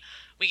game.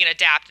 We can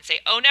adapt and say,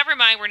 oh, never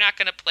mind, we're not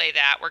going to play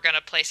that. We're going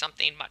to play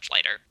something much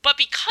lighter. But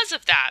because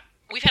of that,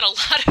 we've had a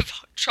lot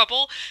of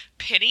trouble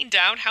pinning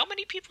down how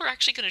many people are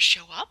actually going to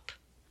show up,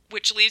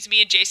 which leaves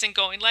me and Jason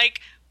going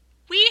like,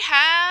 we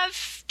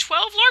have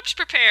 12 LARPs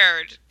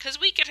prepared because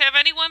we could have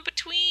anyone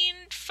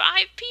between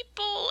 5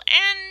 people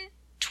and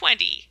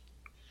 20.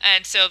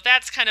 And so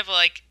that's kind of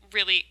like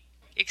really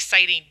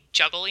exciting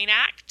juggling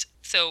act.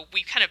 So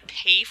we kind of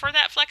pay for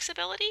that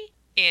flexibility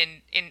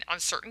in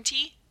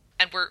uncertainty,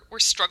 and we're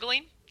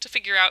struggling to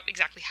figure out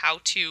exactly how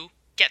to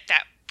get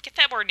that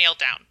more nailed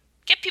down.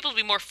 Get people to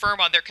be more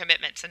firm on their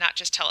commitments and not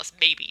just tell us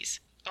maybes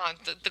on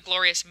the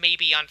glorious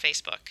maybe on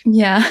Facebook.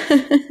 Yeah,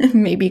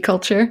 maybe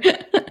culture.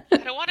 I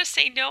don't want to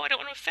say no, I don't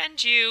want to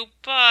offend you,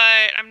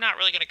 but I'm not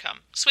really going to come.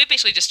 So we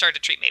basically just started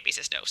to treat maybes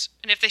as no's.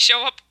 And if they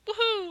show up,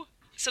 woohoo!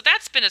 So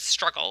that's been a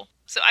struggle.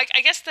 So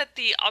I guess that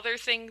the other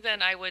thing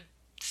then I would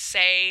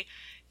say,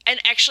 and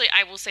actually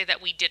I will say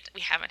that we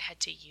haven't had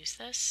to use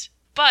this,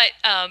 but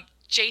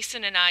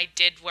Jason and I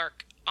did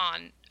work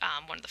on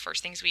one of the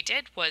first things we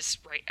did was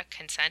write a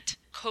consent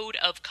code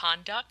of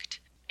conduct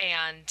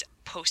and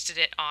posted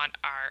it on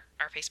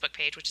our Facebook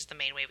page, which is the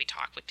main way we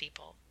talk with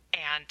people.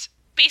 And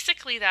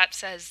basically that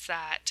says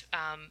that,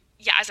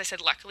 as I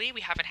said, luckily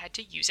we haven't had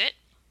to use it,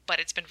 but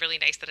it's been really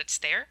nice that it's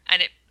there.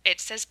 And it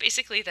says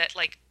basically that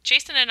like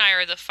Jason and I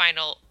are the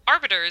final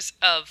arbiters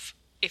of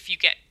if you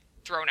get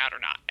thrown out or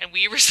not. And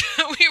we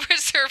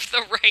reserve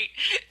the right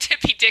to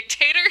be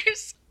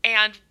dictators.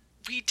 And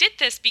we did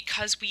this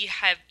because we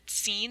have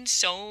seen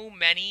so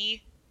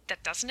many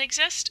that doesn't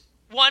exist.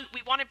 One,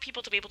 we wanted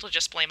people to be able to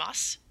just blame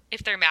us.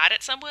 If they're mad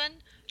at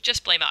someone,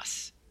 just blame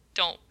us.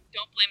 Don't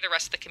blame the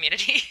rest of the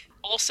community.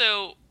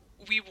 Also,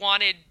 we've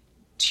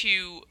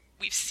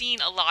seen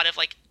a lot of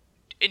like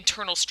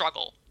internal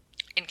struggle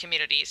in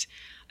communities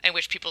in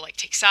which people like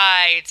take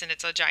sides and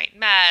it's a giant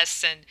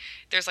mess, and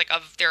there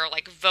are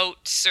like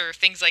votes or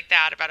things like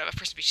that about if a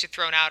person should be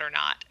thrown out or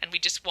not. And we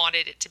just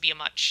wanted it to be a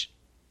much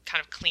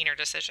kind of cleaner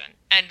decision.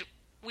 And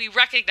we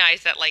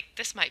recognize that like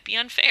this might be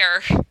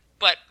unfair,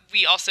 but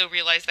we also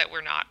realize that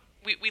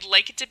we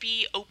like it to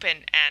be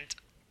open and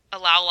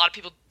allow a lot of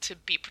people to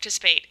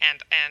participate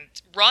and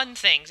run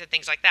things and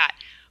things like that,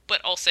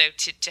 but also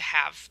to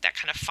have that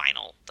kind of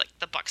final, like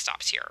the buck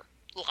stops here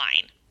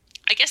line.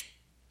 I guess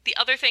the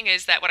other thing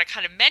is that what I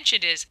kind of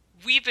mentioned is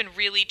we've been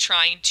really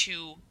trying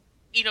to,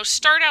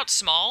 start out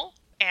small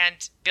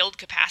and build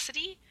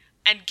capacity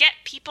and get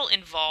people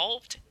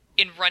involved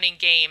in running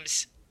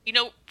games.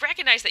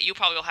 Recognize that you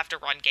probably will have to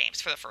run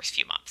games for the first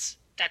few months.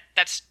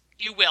 That's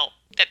you will.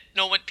 That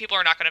people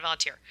are not going to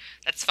volunteer.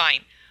 That's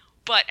fine.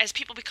 But as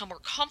people become more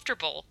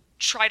comfortable,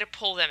 try to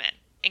pull them in.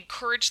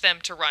 Encourage them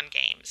to run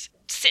games.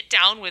 Sit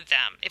down with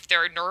them if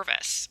they're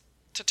nervous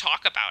to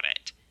talk about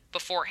it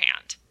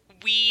beforehand.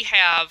 We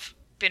have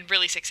been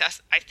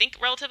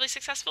relatively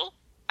successful.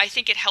 I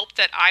think it helped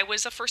that I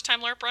was a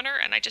first-time LARP runner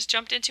and I just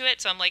jumped into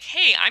it. So I'm like,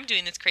 hey, I'm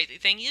doing this crazy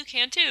thing. You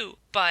can too.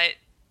 But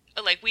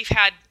like we've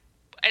had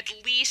at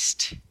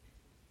least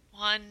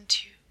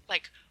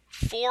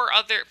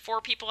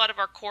 4 people out of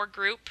our core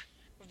group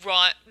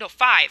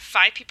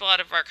five people out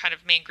of our kind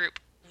of main group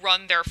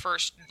run their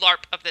first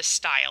LARP of this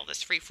style,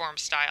 this freeform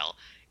style,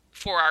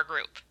 for our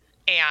group.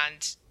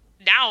 And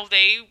now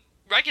they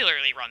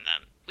regularly run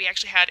them. We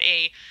actually had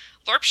a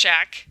LARP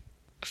Shack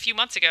a few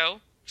months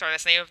ago. Sorry,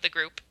 that's the name of the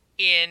group.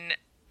 It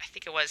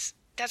was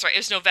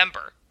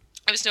November.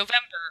 It was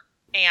November,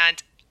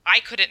 and I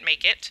couldn't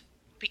make it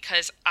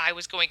because I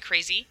was going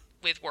crazy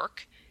with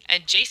work.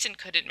 and Jason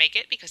couldn't make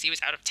it because he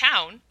was out of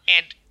town,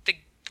 and the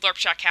LARP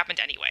Shack happened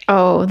anyway.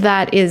 Oh,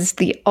 that is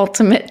the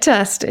ultimate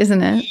test,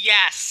 isn't it?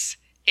 Yes,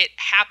 it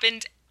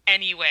happened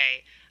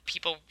anyway.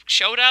 People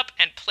showed up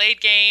and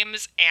played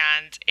games,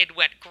 and it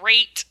went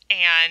great,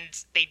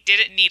 and they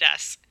didn't need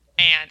us.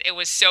 And it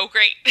was so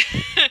great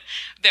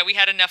that we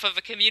had enough of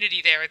a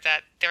community there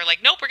that they're like,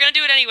 nope, we're going to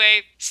do it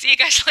anyway. See you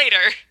guys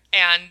later.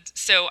 And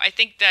so I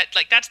think that,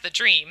 like, that's the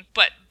dream.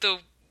 But the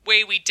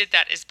way we did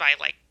that is by,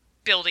 like,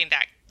 building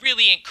that,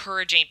 really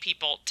encouraging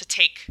people to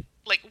take,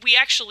 like, we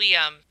actually,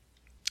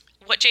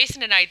 what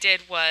Jason and I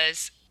did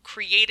was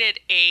created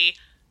a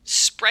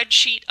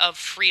spreadsheet of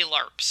free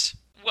LARPs.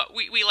 What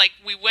we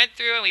went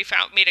through and we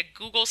made a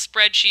Google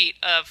spreadsheet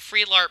of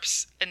free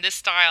LARPs in this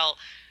style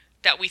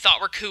that we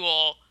thought were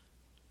cool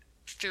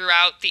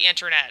throughout the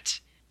internet.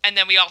 And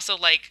then we also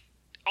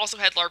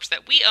had LARPs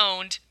that we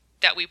owned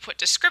that we put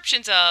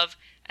descriptions of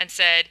and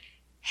said,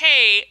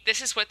 hey,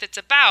 this is what it's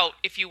about.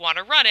 If you want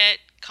to run it,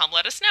 come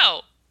let us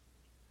know.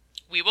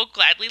 We will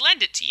gladly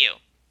lend it to you.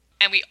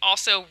 And we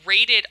also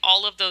rated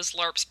all of those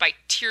LARPs by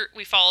tier.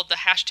 We followed the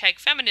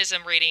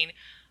 #feminism rating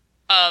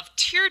of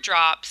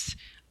teardrops,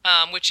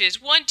 which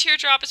is 1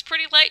 teardrop is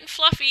pretty light and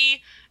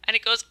fluffy, and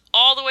it goes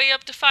all the way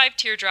up to 5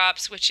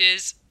 teardrops, which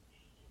is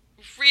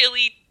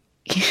really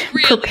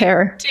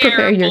prepare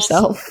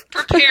yourself.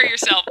 Prepare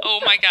yourself. Oh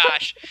my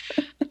gosh.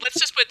 Let's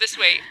just put it this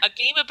way. A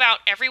game about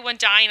everyone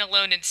dying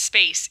alone in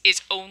space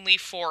is only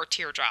 4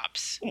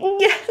 teardrops.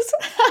 Yes.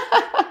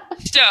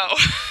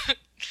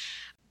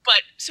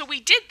 So we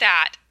did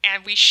that,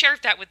 and we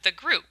shared that with the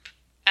group.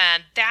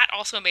 And that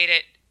also made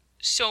it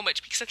so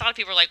much, because a lot of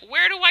people were like,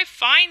 where do I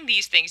find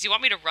these things? You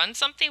want me to run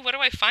something? Where do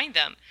I find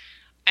them?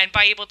 And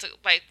by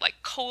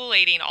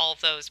collating all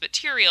of those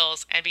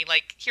materials and being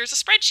like, here's a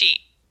spreadsheet.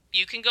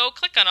 You can go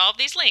click on all of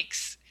these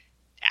links.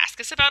 Ask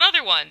us about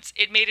other ones.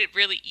 It made it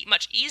really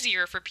much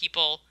easier for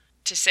people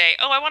to say,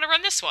 oh, I want to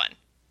run this one.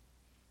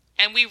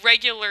 And we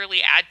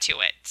regularly add to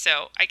it.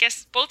 So I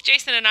guess both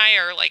Jason and I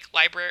are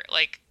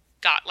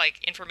got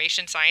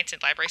information science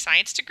and library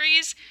science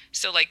degrees.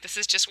 So this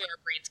is just where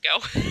our brains go.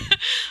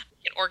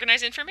 And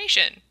organize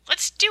information.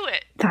 Let's do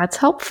it. That's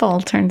helpful,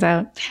 turns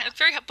out.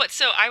 Very helpful. But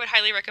so I would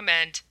highly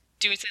recommend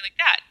doing something like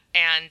that.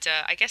 And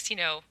I guess,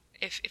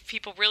 if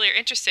people really are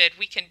interested,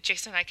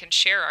 Jason and I can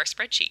share our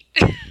spreadsheet.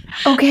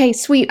 Okay,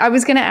 sweet. I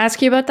was going to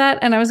ask you about that,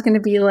 and I was going to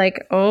be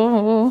like,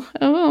 I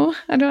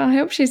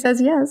hope she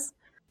says yes.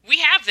 We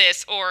have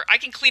this, or I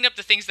can clean up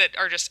the things that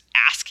are just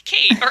ask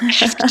Kate or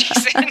ask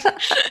Jason.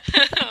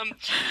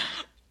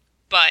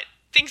 But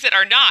things that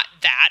are not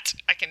that,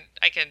 I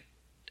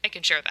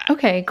can share that.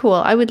 Okay, cool.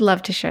 I would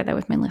love to share that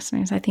with my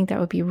listeners. I think that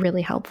would be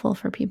really helpful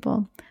for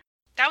people.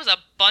 That was a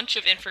bunch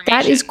of information.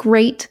 That is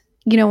great.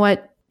 You know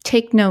what?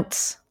 Take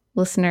notes,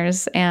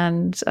 listeners,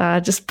 and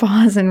just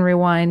pause and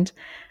rewind,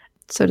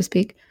 so to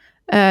speak.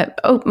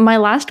 My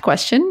last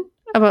question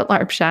about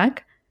LARP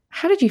Shack.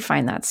 How did you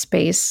find that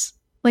space?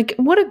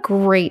 What a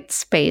great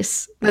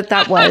space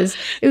that was.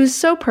 It was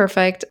so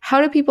perfect.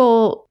 How do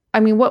people,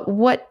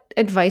 what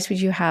advice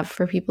would you have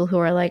for people who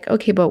are like,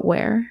 okay, but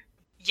where?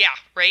 Yeah,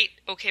 right?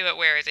 Okay, but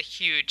where is a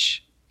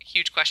huge,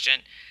 huge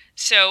question.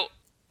 So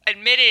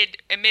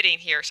admitting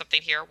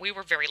something here, we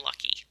were very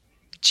lucky.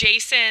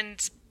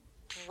 Jason's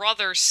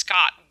brother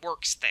Scott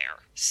works there.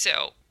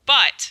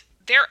 But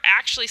they're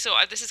actually,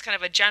 this is kind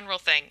of a general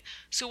thing.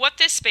 So what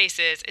this space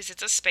is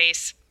it's a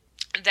space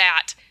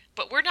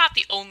but we're not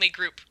the only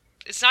group.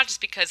 It's not just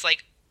because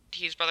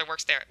his brother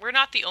works there. We're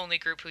not the only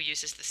group who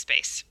uses this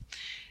space.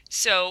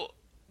 So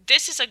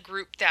this is a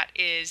group that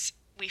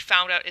we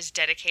found out is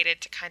dedicated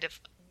to kind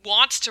of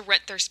wants to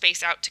rent their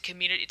space out to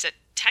community. It's a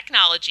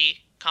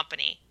technology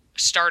company,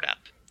 startup,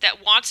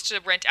 that wants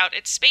to rent out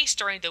its space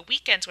during the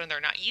weekends when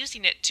they're not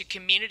using it to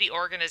community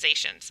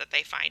organizations that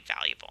they find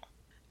valuable.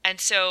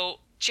 And so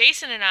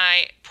Jason and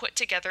I put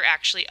together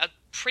actually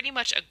pretty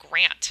much a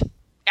grant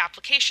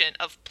application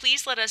of,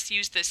 please let us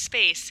use this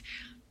space.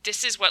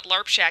 This is what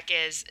LARP Shack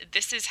is.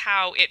 This is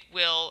how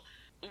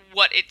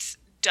what it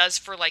does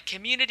for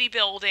community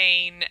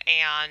building.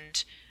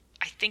 And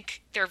I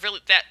think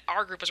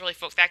our group is really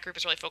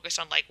focused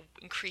on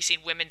increasing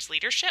women's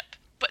leadership.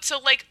 But so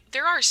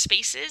there are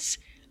spaces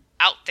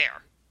out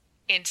there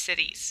in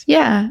cities.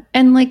 Yeah.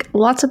 And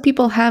lots of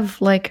people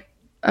have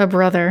a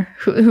brother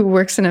who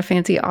works in a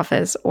fancy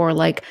office, or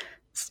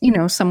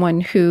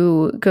someone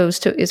who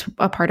is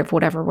a part of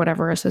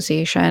whatever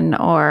association,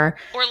 or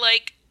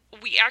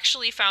we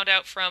actually found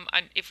out from,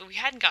 if we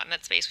hadn't gotten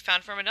that space, we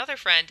found from another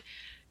friend,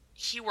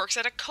 he works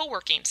at a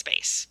co-working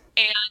space,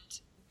 and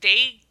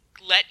they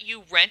let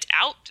you rent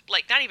out,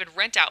 not even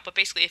rent out, but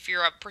basically if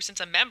you're a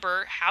person's a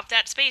member, have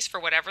that space for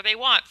whatever they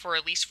want for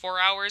at least 4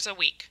 hours a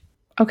week.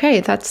 Okay,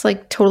 that's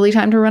totally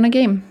time to run a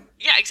game.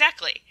 Yeah,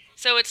 exactly.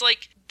 So it's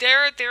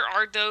there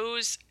are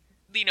those,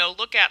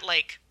 look at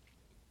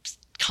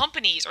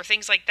companies or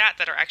things like that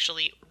are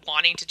actually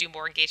wanting to do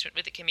more engagement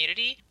with the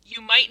community.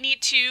 You might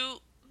need to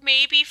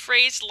maybe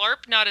phrase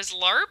LARP not as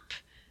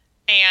LARP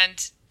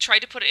and try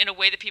to put it in a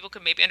way that people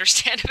can maybe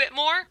understand a bit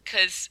more,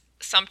 because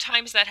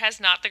Sometimes that has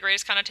not the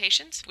greatest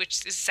connotations,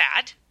 which is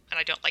sad, and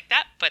I don't like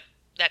that, but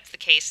that's the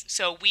case.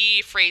 So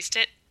we phrased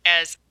it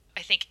as,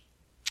 I think,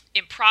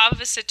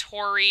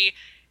 improvisatory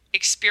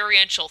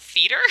experiential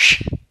theater.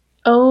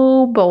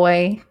 Oh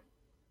boy.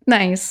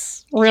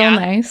 Nice. Real Yeah,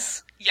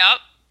 nice. yep.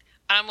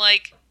 And I'm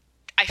like,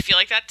 I feel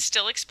like that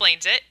still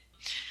explains it.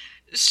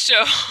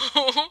 So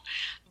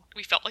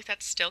we felt like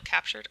that still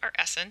captured our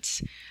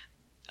essence.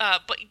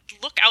 But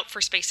look out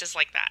for spaces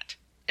like that,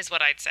 is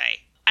what I'd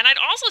say. And I'd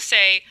also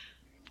say,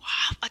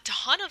 wow, a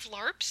ton of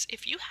LARPs,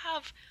 if you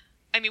have,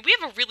 I mean, we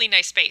have a really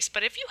nice space,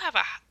 but if you have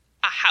a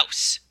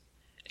house,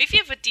 if you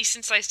have a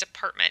decent sized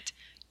apartment,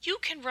 you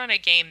can run a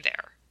game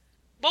there.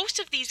 Most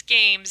of these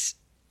games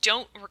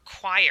don't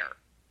require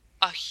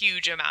a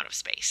huge amount of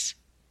space.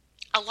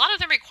 A lot of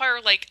them require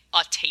like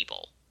a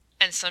table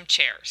and some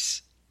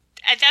chairs.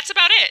 And that's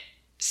about it.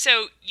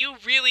 So you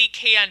really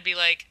can be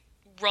like,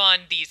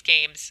 run these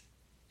games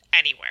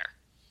anywhere.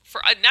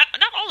 For not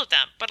all of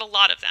them, but a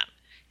lot of them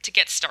to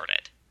get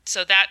started.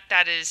 So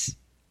that is,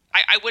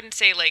 I wouldn't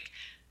say like,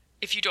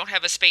 if you don't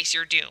have a space,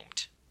 you're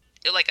doomed.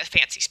 Like a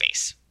fancy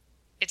space.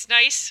 It's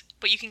nice,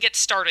 but you can get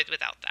started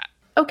without that.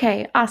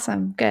 Okay,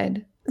 awesome.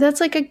 Good.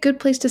 That's like a good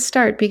place to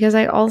start because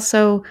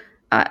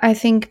I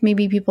think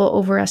maybe people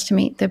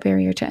overestimate the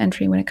barrier to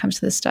entry when it comes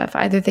to this stuff.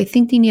 Either they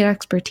think they need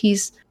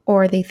expertise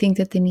or they think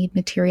that they need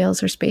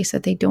materials or space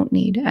that they don't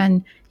need.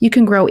 And you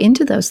can grow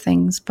into those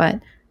things, but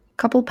a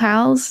couple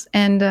pals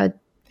and a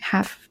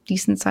half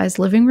decent sized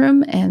living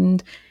room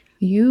and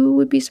you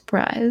would be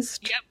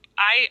surprised. Yep.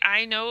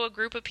 I know a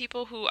group of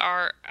people who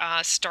are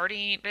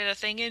starting a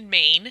thing in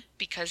Maine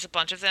because a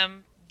bunch of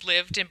them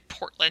lived in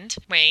Portland,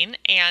 Maine.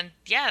 And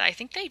yeah, I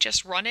think they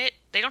just run it.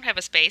 They don't have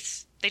a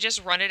space. They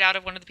just run it out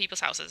of one of the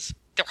people's houses.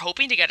 They're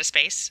hoping to get a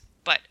space,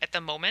 but at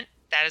the moment,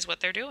 that is what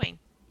they're doing.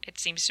 It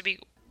seems to be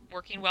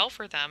working well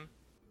for them.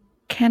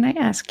 Can I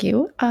ask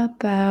you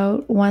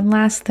about one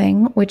last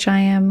thing, which I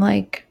am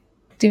like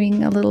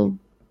doing a little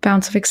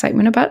bounce of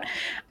excitement about?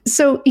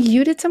 So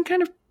you did some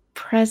kind of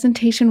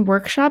presentation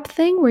workshop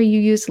thing where you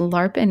used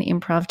LARP and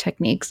improv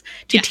techniques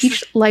to Yes.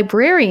 teach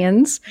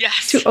librarians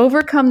Yes. to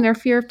overcome their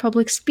fear of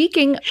public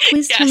speaking.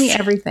 Please tell me Yes.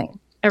 everything.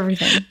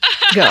 Everything.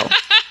 Go.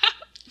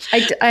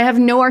 I have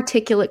no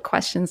articulate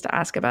questions to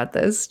ask about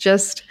this.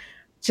 Just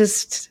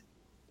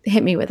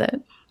hit me with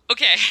it.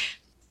 Okay.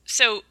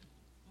 So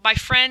my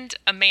friend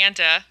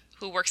Amanda,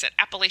 who works at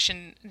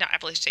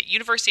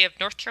University of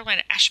North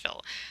Carolina,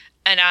 Asheville,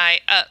 and I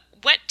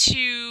went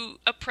to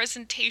a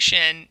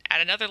presentation at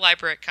another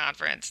library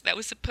conference that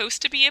was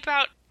supposed to be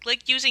about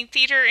like using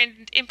theater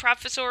and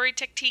improvisatory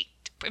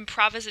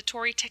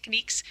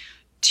techniques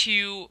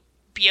to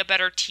be a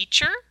better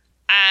teacher.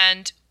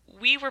 And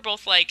we were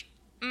both like,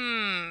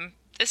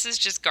 this is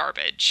just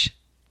garbage.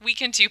 We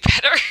can do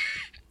better.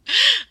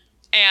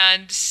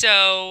 And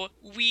so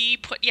we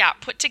put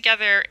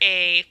together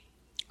a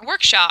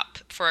workshop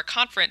for a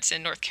conference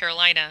in North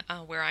Carolina,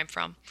 where I'm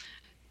from,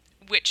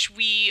 which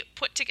we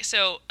put together.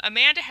 So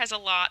Amanda has a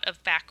lot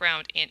of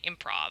background in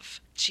improv.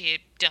 She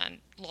had done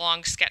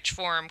long sketch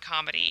form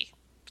comedy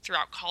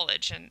throughout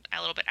college and a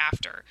little bit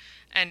after.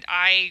 And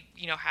I,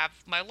 have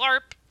my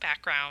LARP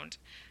background.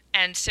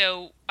 And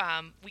so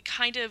we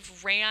kind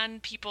of ran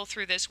people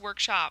through this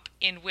workshop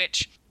in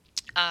which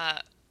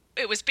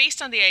it was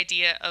based on the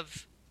idea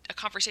of a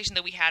conversation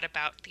that we had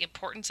about the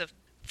importance of,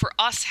 for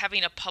us,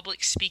 having a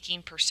public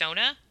speaking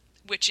persona,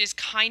 which is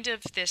kind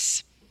of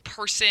this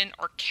person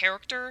or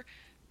character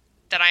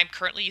that I'm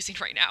currently using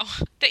right now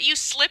that you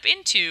slip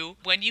into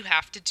when you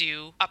have to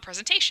do a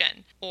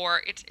presentation,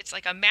 or it's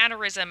like a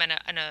mannerism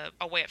and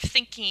a way of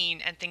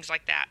thinking and things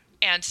like that.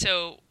 And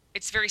so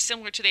it's very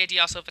similar to the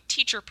idea also of a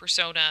teacher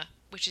persona,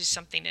 which is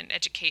something in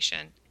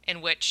education in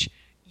which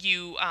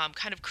you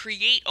kind of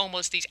create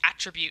almost these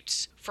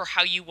attributes for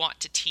how you want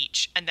to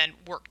teach and then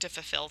work to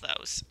fulfill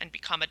those and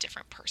become a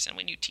different person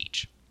when you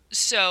teach.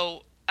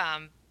 So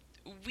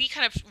we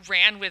kind of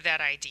ran with that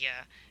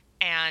idea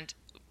and,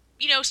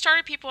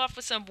 started people off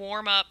with some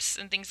warm-ups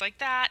and things like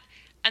that.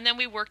 And then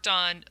we worked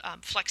on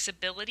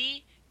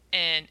flexibility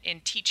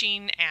in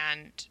teaching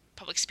and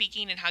public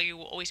speaking and how you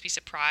will always be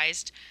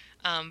surprised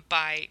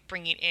by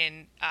bringing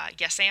in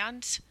yes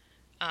ands.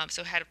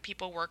 So had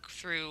people work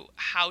through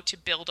how to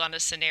build on a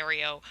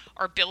scenario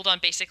or build on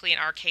basically, in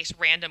our case,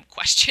 random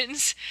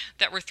questions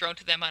that were thrown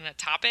to them on a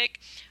topic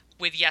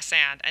with yes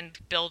and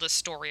build a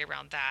story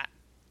around that.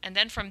 And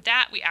then from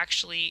that, we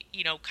actually,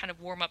 kind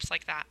of warm-ups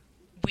like that.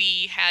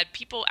 We had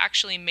people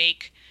actually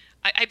make,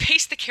 I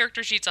based the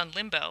character sheets on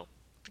Limbo,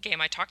 the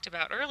game I talked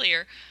about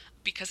earlier,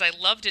 because I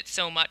loved it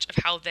so much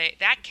of how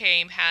that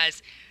game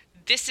has,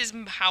 this is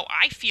how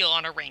I feel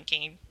on a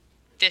ranking.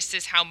 This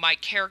is how my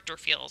character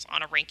feels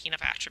on a ranking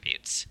of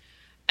attributes.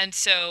 And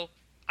so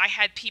I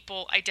had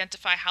people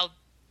identify how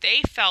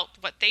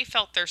what they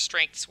felt their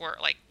strengths were,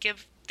 like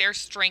give their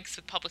strengths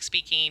with public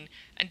speaking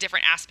and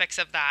different aspects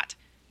of that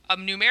a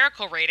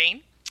numerical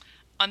rating,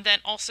 and then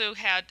also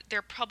had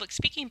their public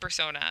speaking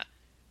persona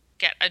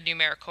get a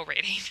numerical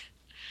rating.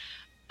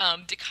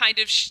 to kind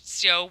of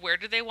show where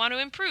do they want to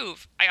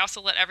improve. I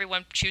also let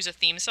everyone choose a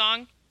theme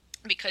song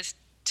because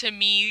to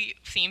me,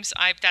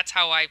 that's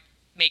how I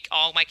make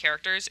all my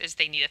characters is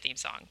they need a theme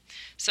song.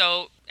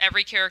 So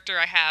every character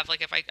I have,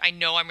 like if I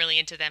know I'm really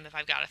into them, if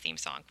I've got a theme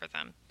song for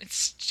them,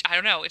 I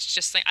don't know. It's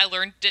just like I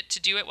learned to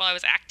do it while I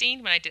was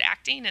acting, when I did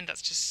acting, and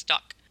that's just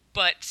stuck.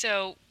 But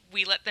so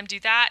we let them do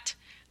that.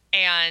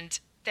 And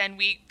then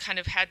we kind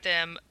of had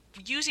them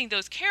using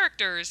those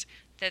characters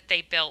that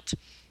they built.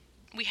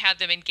 We had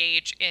them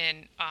engage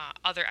in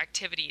other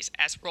activities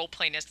as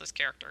role-playing as those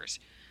characters.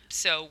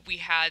 So we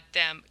had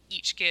them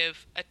each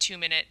give a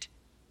 2-minute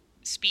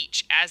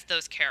speech as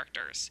those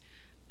characters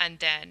and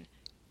then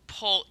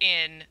pull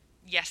in,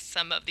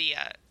 some of the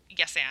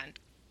yes and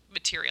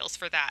materials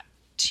for that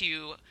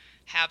to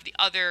have the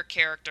other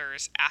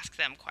characters ask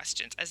them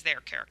questions as their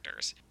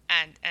characters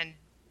and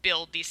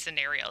build these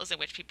scenarios in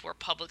which people were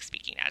public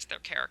speaking as their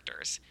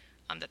characters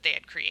that they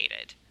had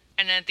created.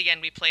 And then at the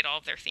end, we played all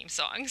of their theme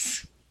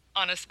songs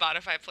on a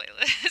Spotify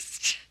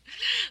playlist.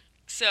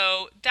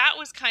 So that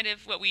was kind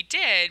of what we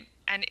did.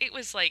 And it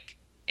was like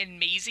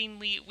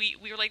amazingly, we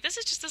were like, this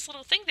is just this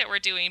little thing that we're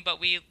doing, but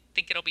we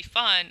think it'll be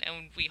fun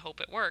and we hope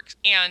it works.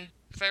 And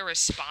the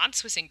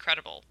response was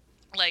incredible.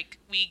 Like,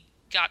 we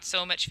got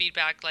so much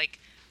feedback, like,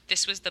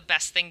 this was the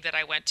best thing that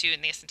I went to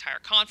in this entire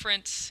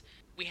conference.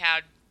 We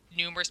had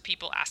numerous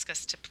people ask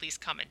us to please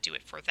come and do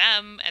it for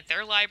them at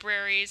their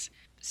libraries.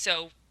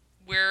 So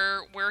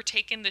we're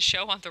taking the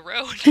show on the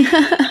road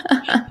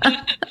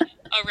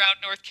around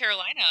North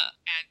Carolina,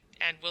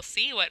 and we'll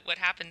see what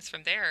happens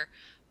from there.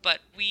 But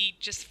we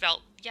just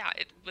felt,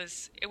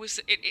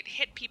 it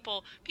hit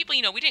people. People,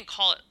 we didn't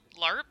call it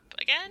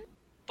LARP again,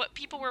 but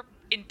people were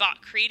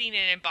creating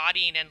and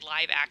embodying and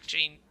live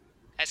acting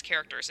as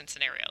characters in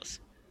scenarios.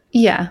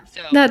 Yeah,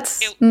 so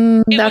that's a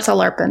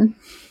LARPing.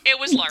 It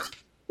was LARP.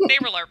 They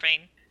were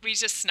LARPing. We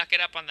just snuck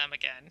it up on them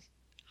again.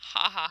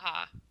 Ha ha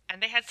ha.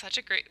 And they had such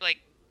a great,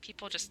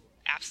 people just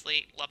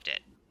absolutely loved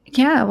it.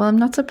 Yeah, well, I'm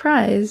not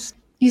surprised.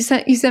 You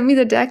sent me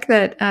the deck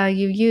that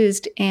you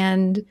used,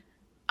 and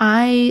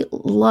I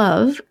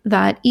love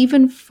that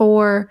even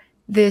for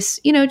this,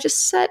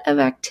 just set of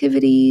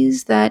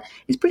activities that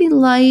is pretty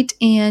light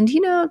and,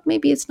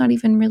 maybe it's not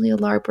even really a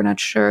LARP, we're not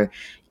sure,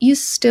 you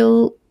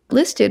still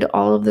listed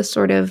all of the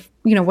sort of,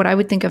 what I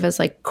would think of as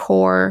like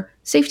core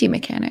safety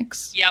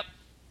mechanics. Yep.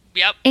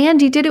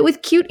 And you did it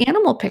with cute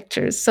animal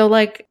pictures. So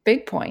like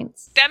big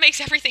points. That makes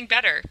everything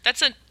better.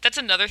 That's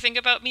another thing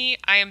about me.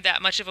 I am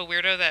that much of a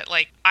weirdo that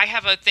I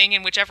have a thing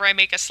in whichever I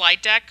make a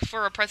slide deck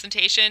for a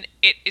presentation,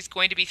 it is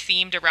going to be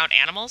themed around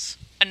animals,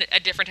 a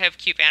different type of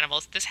cute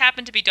animals. This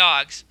happened to be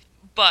dogs,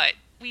 but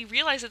we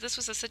realized that this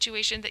was a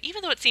situation that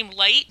even though it seemed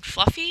light and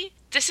fluffy,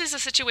 this is a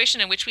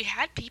situation in which we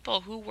had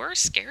people who were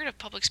scared of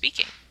public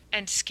speaking.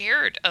 And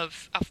scared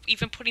of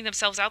even putting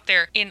themselves out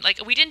there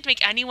we didn't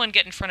make anyone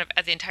get in front of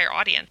the entire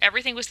audience.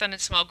 Everything was done in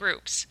small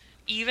groups.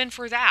 Even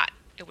for that,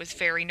 it was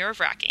very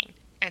nerve-wracking.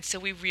 And so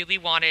we really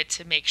wanted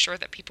to make sure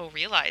that people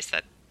realized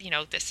that,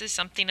 this is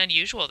something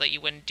unusual that you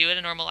wouldn't do at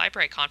a normal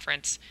library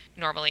conference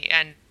normally.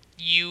 And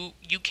you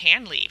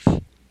can leave.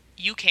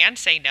 You can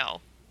say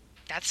no.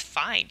 That's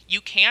fine. You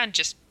can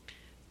just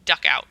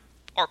duck out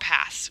or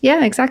pass.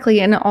 Yeah,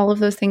 exactly. And all of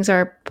those things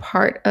are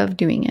part of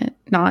doing it,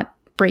 not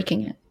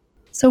breaking it.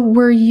 So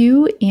were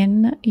you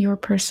in your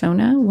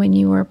persona when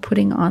you were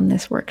putting on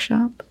this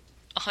workshop?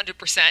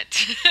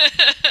 100%.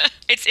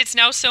 It's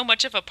now so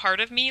much of a part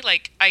of me.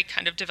 I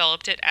kind of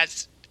developed it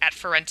at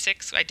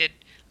forensics.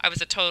 I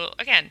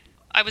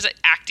was an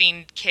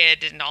acting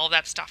kid and all of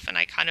that stuff, and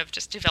I kind of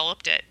just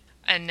developed it.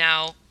 And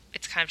now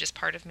it's kind of just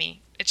part of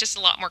me. It's just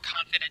a lot more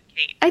confident,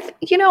 Kate.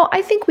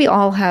 I think we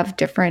all have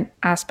different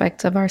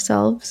aspects of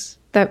ourselves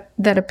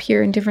that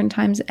appear in different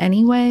times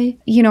anyway.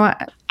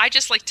 I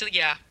just like to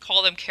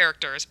call them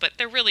characters, but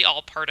they're really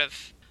all part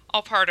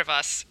of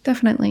us.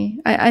 Definitely.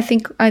 I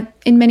think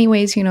in many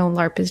ways,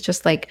 LARP is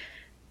just like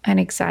an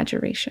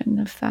exaggeration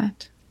of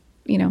that,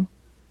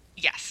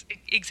 Yes,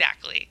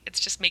 exactly. It's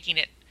just making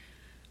it.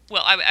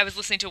 Well, I was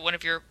listening to one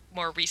of your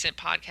more recent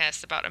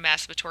podcasts about a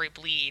masturbatory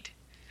bleed,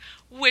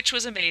 which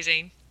was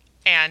amazing,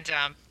 and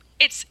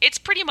it's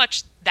pretty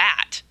much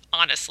that.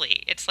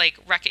 Honestly, it's like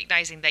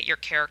recognizing that your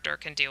character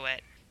can do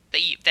it,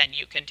 then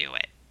you can do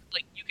it.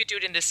 Like, you could do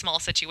it in this small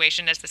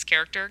situation as this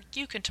character.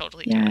 You can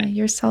totally do it. Yeah,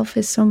 yourself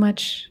is so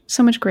much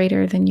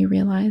greater than you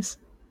realize.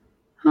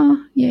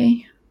 Oh,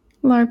 yay.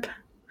 LARP.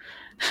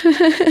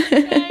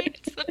 Yay,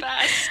 it's the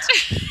best.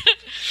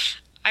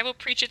 I will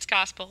preach its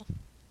gospel.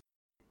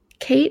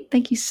 Kate,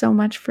 thank you so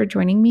much for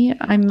joining me.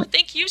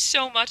 Thank you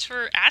so much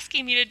for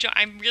asking me to join.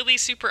 I'm really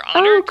super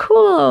honored. Oh,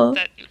 cool.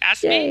 That you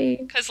asked me.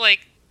 Because,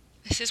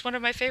 this is one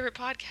of my favorite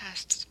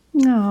podcasts.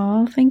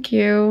 No, thank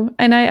you.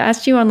 And I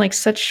asked you on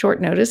such short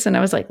notice, and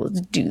I was like,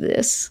 let's do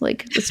this.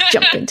 Let's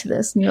jump into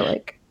this. And you're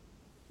like,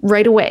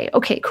 right away.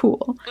 Okay,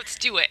 cool. Let's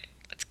do it.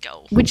 Let's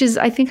go. Which is,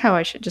 I think, how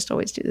I should just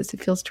always do this.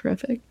 It feels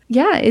terrific.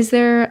 Yeah. Is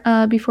there,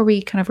 before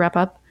we kind of wrap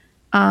up,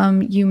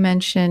 you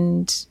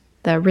mentioned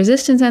the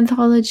Resistance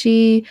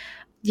Anthology.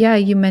 Yeah,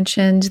 you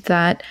mentioned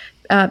that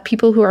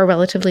people who are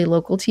relatively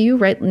local to you,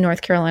 right?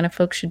 North Carolina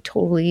folks should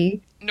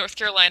totally... North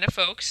Carolina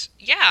folks,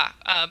 yeah.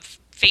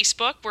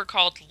 Facebook, we're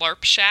called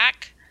LARP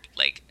Shack,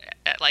 like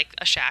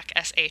a shack,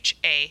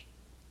 SHACK.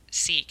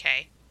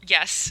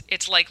 Yes,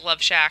 it's like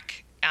Love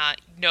Shack.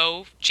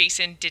 No,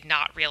 Jason did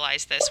not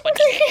realize this when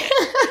he made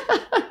it.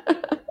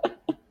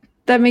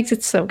 That makes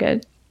it so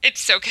good. It's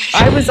so good.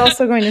 I was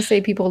also going to say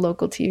people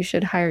local to you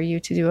should hire you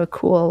to do a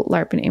cool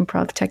LARP and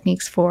improv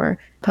techniques for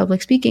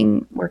public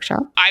speaking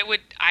workshop. I would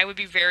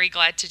be very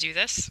glad to do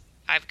this.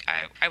 I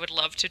would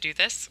love to do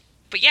this.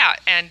 But yeah,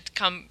 and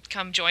come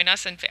join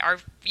us, and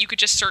you could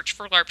just search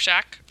for LARP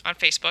Shack on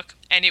Facebook,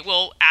 and it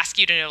will ask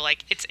you to know,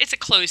 like, it's a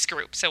closed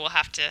group, so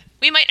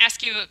we might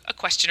ask you a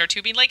question or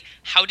two, being like,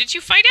 how did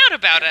you find out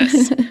about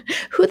us?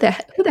 Who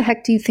the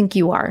heck do you think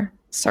you are,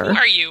 sir? Who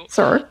are you,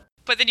 sir?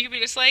 But then you could be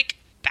just like,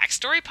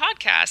 Backstory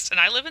Podcast, and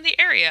I live in the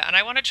area, and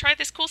I want to try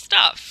this cool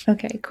stuff.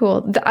 Okay,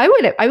 cool.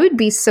 I would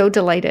be so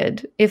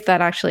delighted if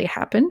that actually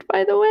happened,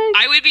 by the way.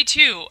 I would be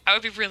too. I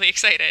would be really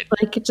excited.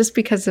 Like, just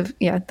because of,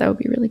 yeah, that would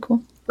be really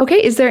cool.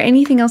 Okay, is there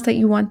anything else that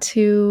you want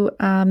to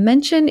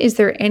mention? Is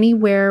there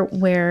anywhere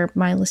where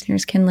my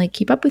listeners can, like,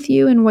 keep up with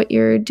you and what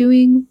you're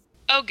doing?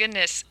 Oh,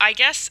 goodness. I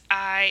guess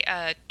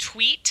I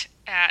tweet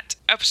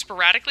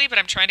sporadically, but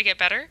I'm trying to get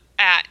better,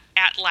 at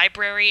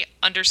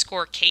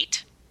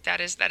library_Kate. That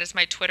is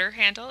my Twitter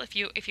handle if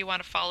you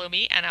want to follow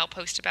me, and I'll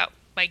post about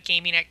my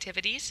gaming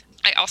activities.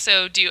 I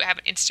also do have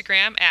an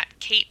Instagram at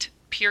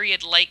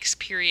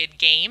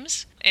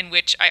Kate_likes_games, in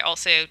which I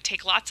also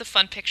take lots of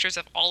fun pictures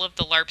of all of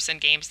the LARPs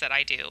and games that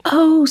I do.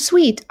 Oh,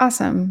 sweet.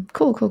 Awesome.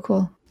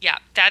 Cool. Yeah,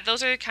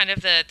 those are kind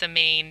of the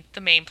main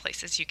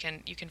places you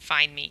can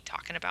find me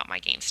talking about my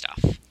game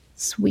stuff.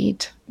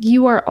 Sweet.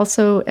 You are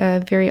also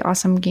a very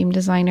awesome game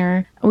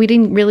designer. We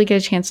didn't really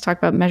get a chance to talk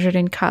about Measured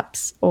in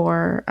Cups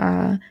or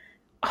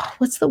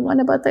what's the one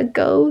about the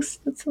ghost?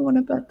 What's the one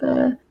about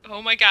the...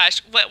 Oh my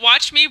gosh.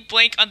 Watch me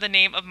blank on the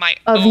name of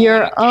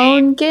your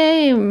own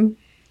game.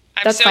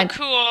 That's so fine.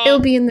 Cool. It'll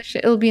be in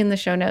the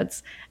show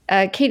notes.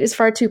 Kate is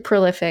far too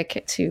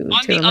prolific to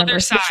remember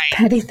such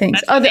petty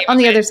things. On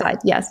the other side,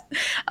 yes.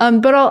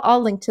 But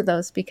I'll link to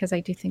those because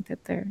I do think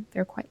that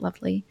they're quite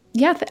lovely.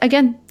 Yeah.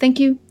 Again, thank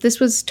you. This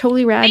was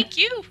totally rad. Thank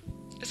you.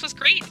 This was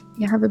great.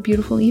 Yeah. Have a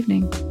beautiful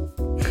evening.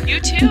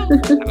 You too. Have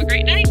a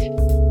great night.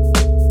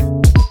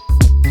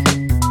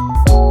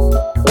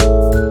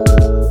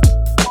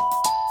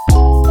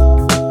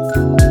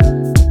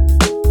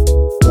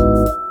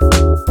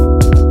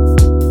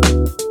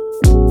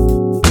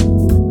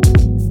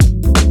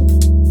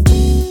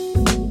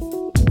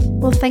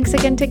 Thanks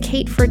again to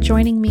Kate for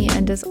joining me,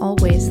 and as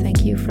always,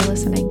 thank you for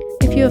listening.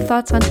 If you have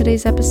thoughts on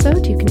today's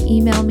episode, you can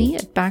email me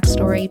at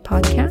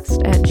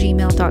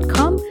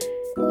backstorypodcast@gmail.com.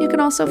 You can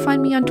also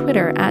find me on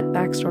Twitter at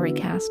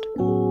backstorycast.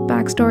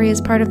 Backstory is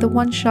part of the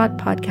One Shot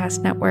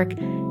Podcast Network.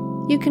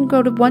 You can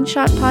go to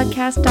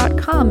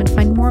oneshotpodcast.com and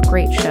find more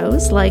great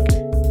shows like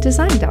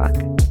Design Doc.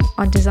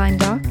 On Design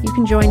Doc, you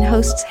can join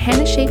hosts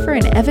Hannah Schaefer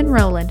and Evan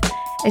Rowland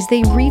as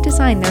they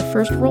redesign their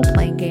first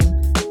role-playing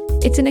game.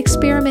 It's an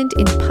experiment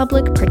in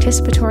public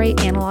participatory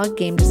analog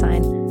game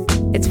design.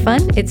 It's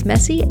fun, it's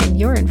messy, and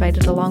you're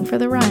invited along for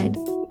the ride.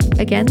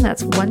 Again,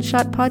 that's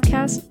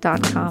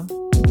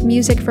oneshotpodcast.com.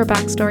 Music for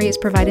Backstory is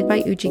provided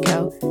by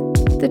Ujiko.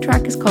 The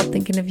track is called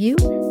Thinking of You,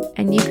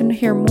 and you can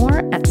hear more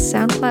at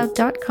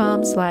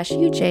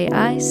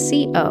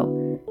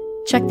soundcloud.com/UJICO.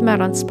 Check them out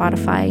on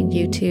Spotify,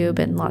 YouTube,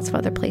 and lots of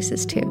other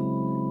places too.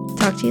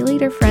 Talk to you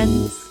later,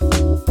 friends.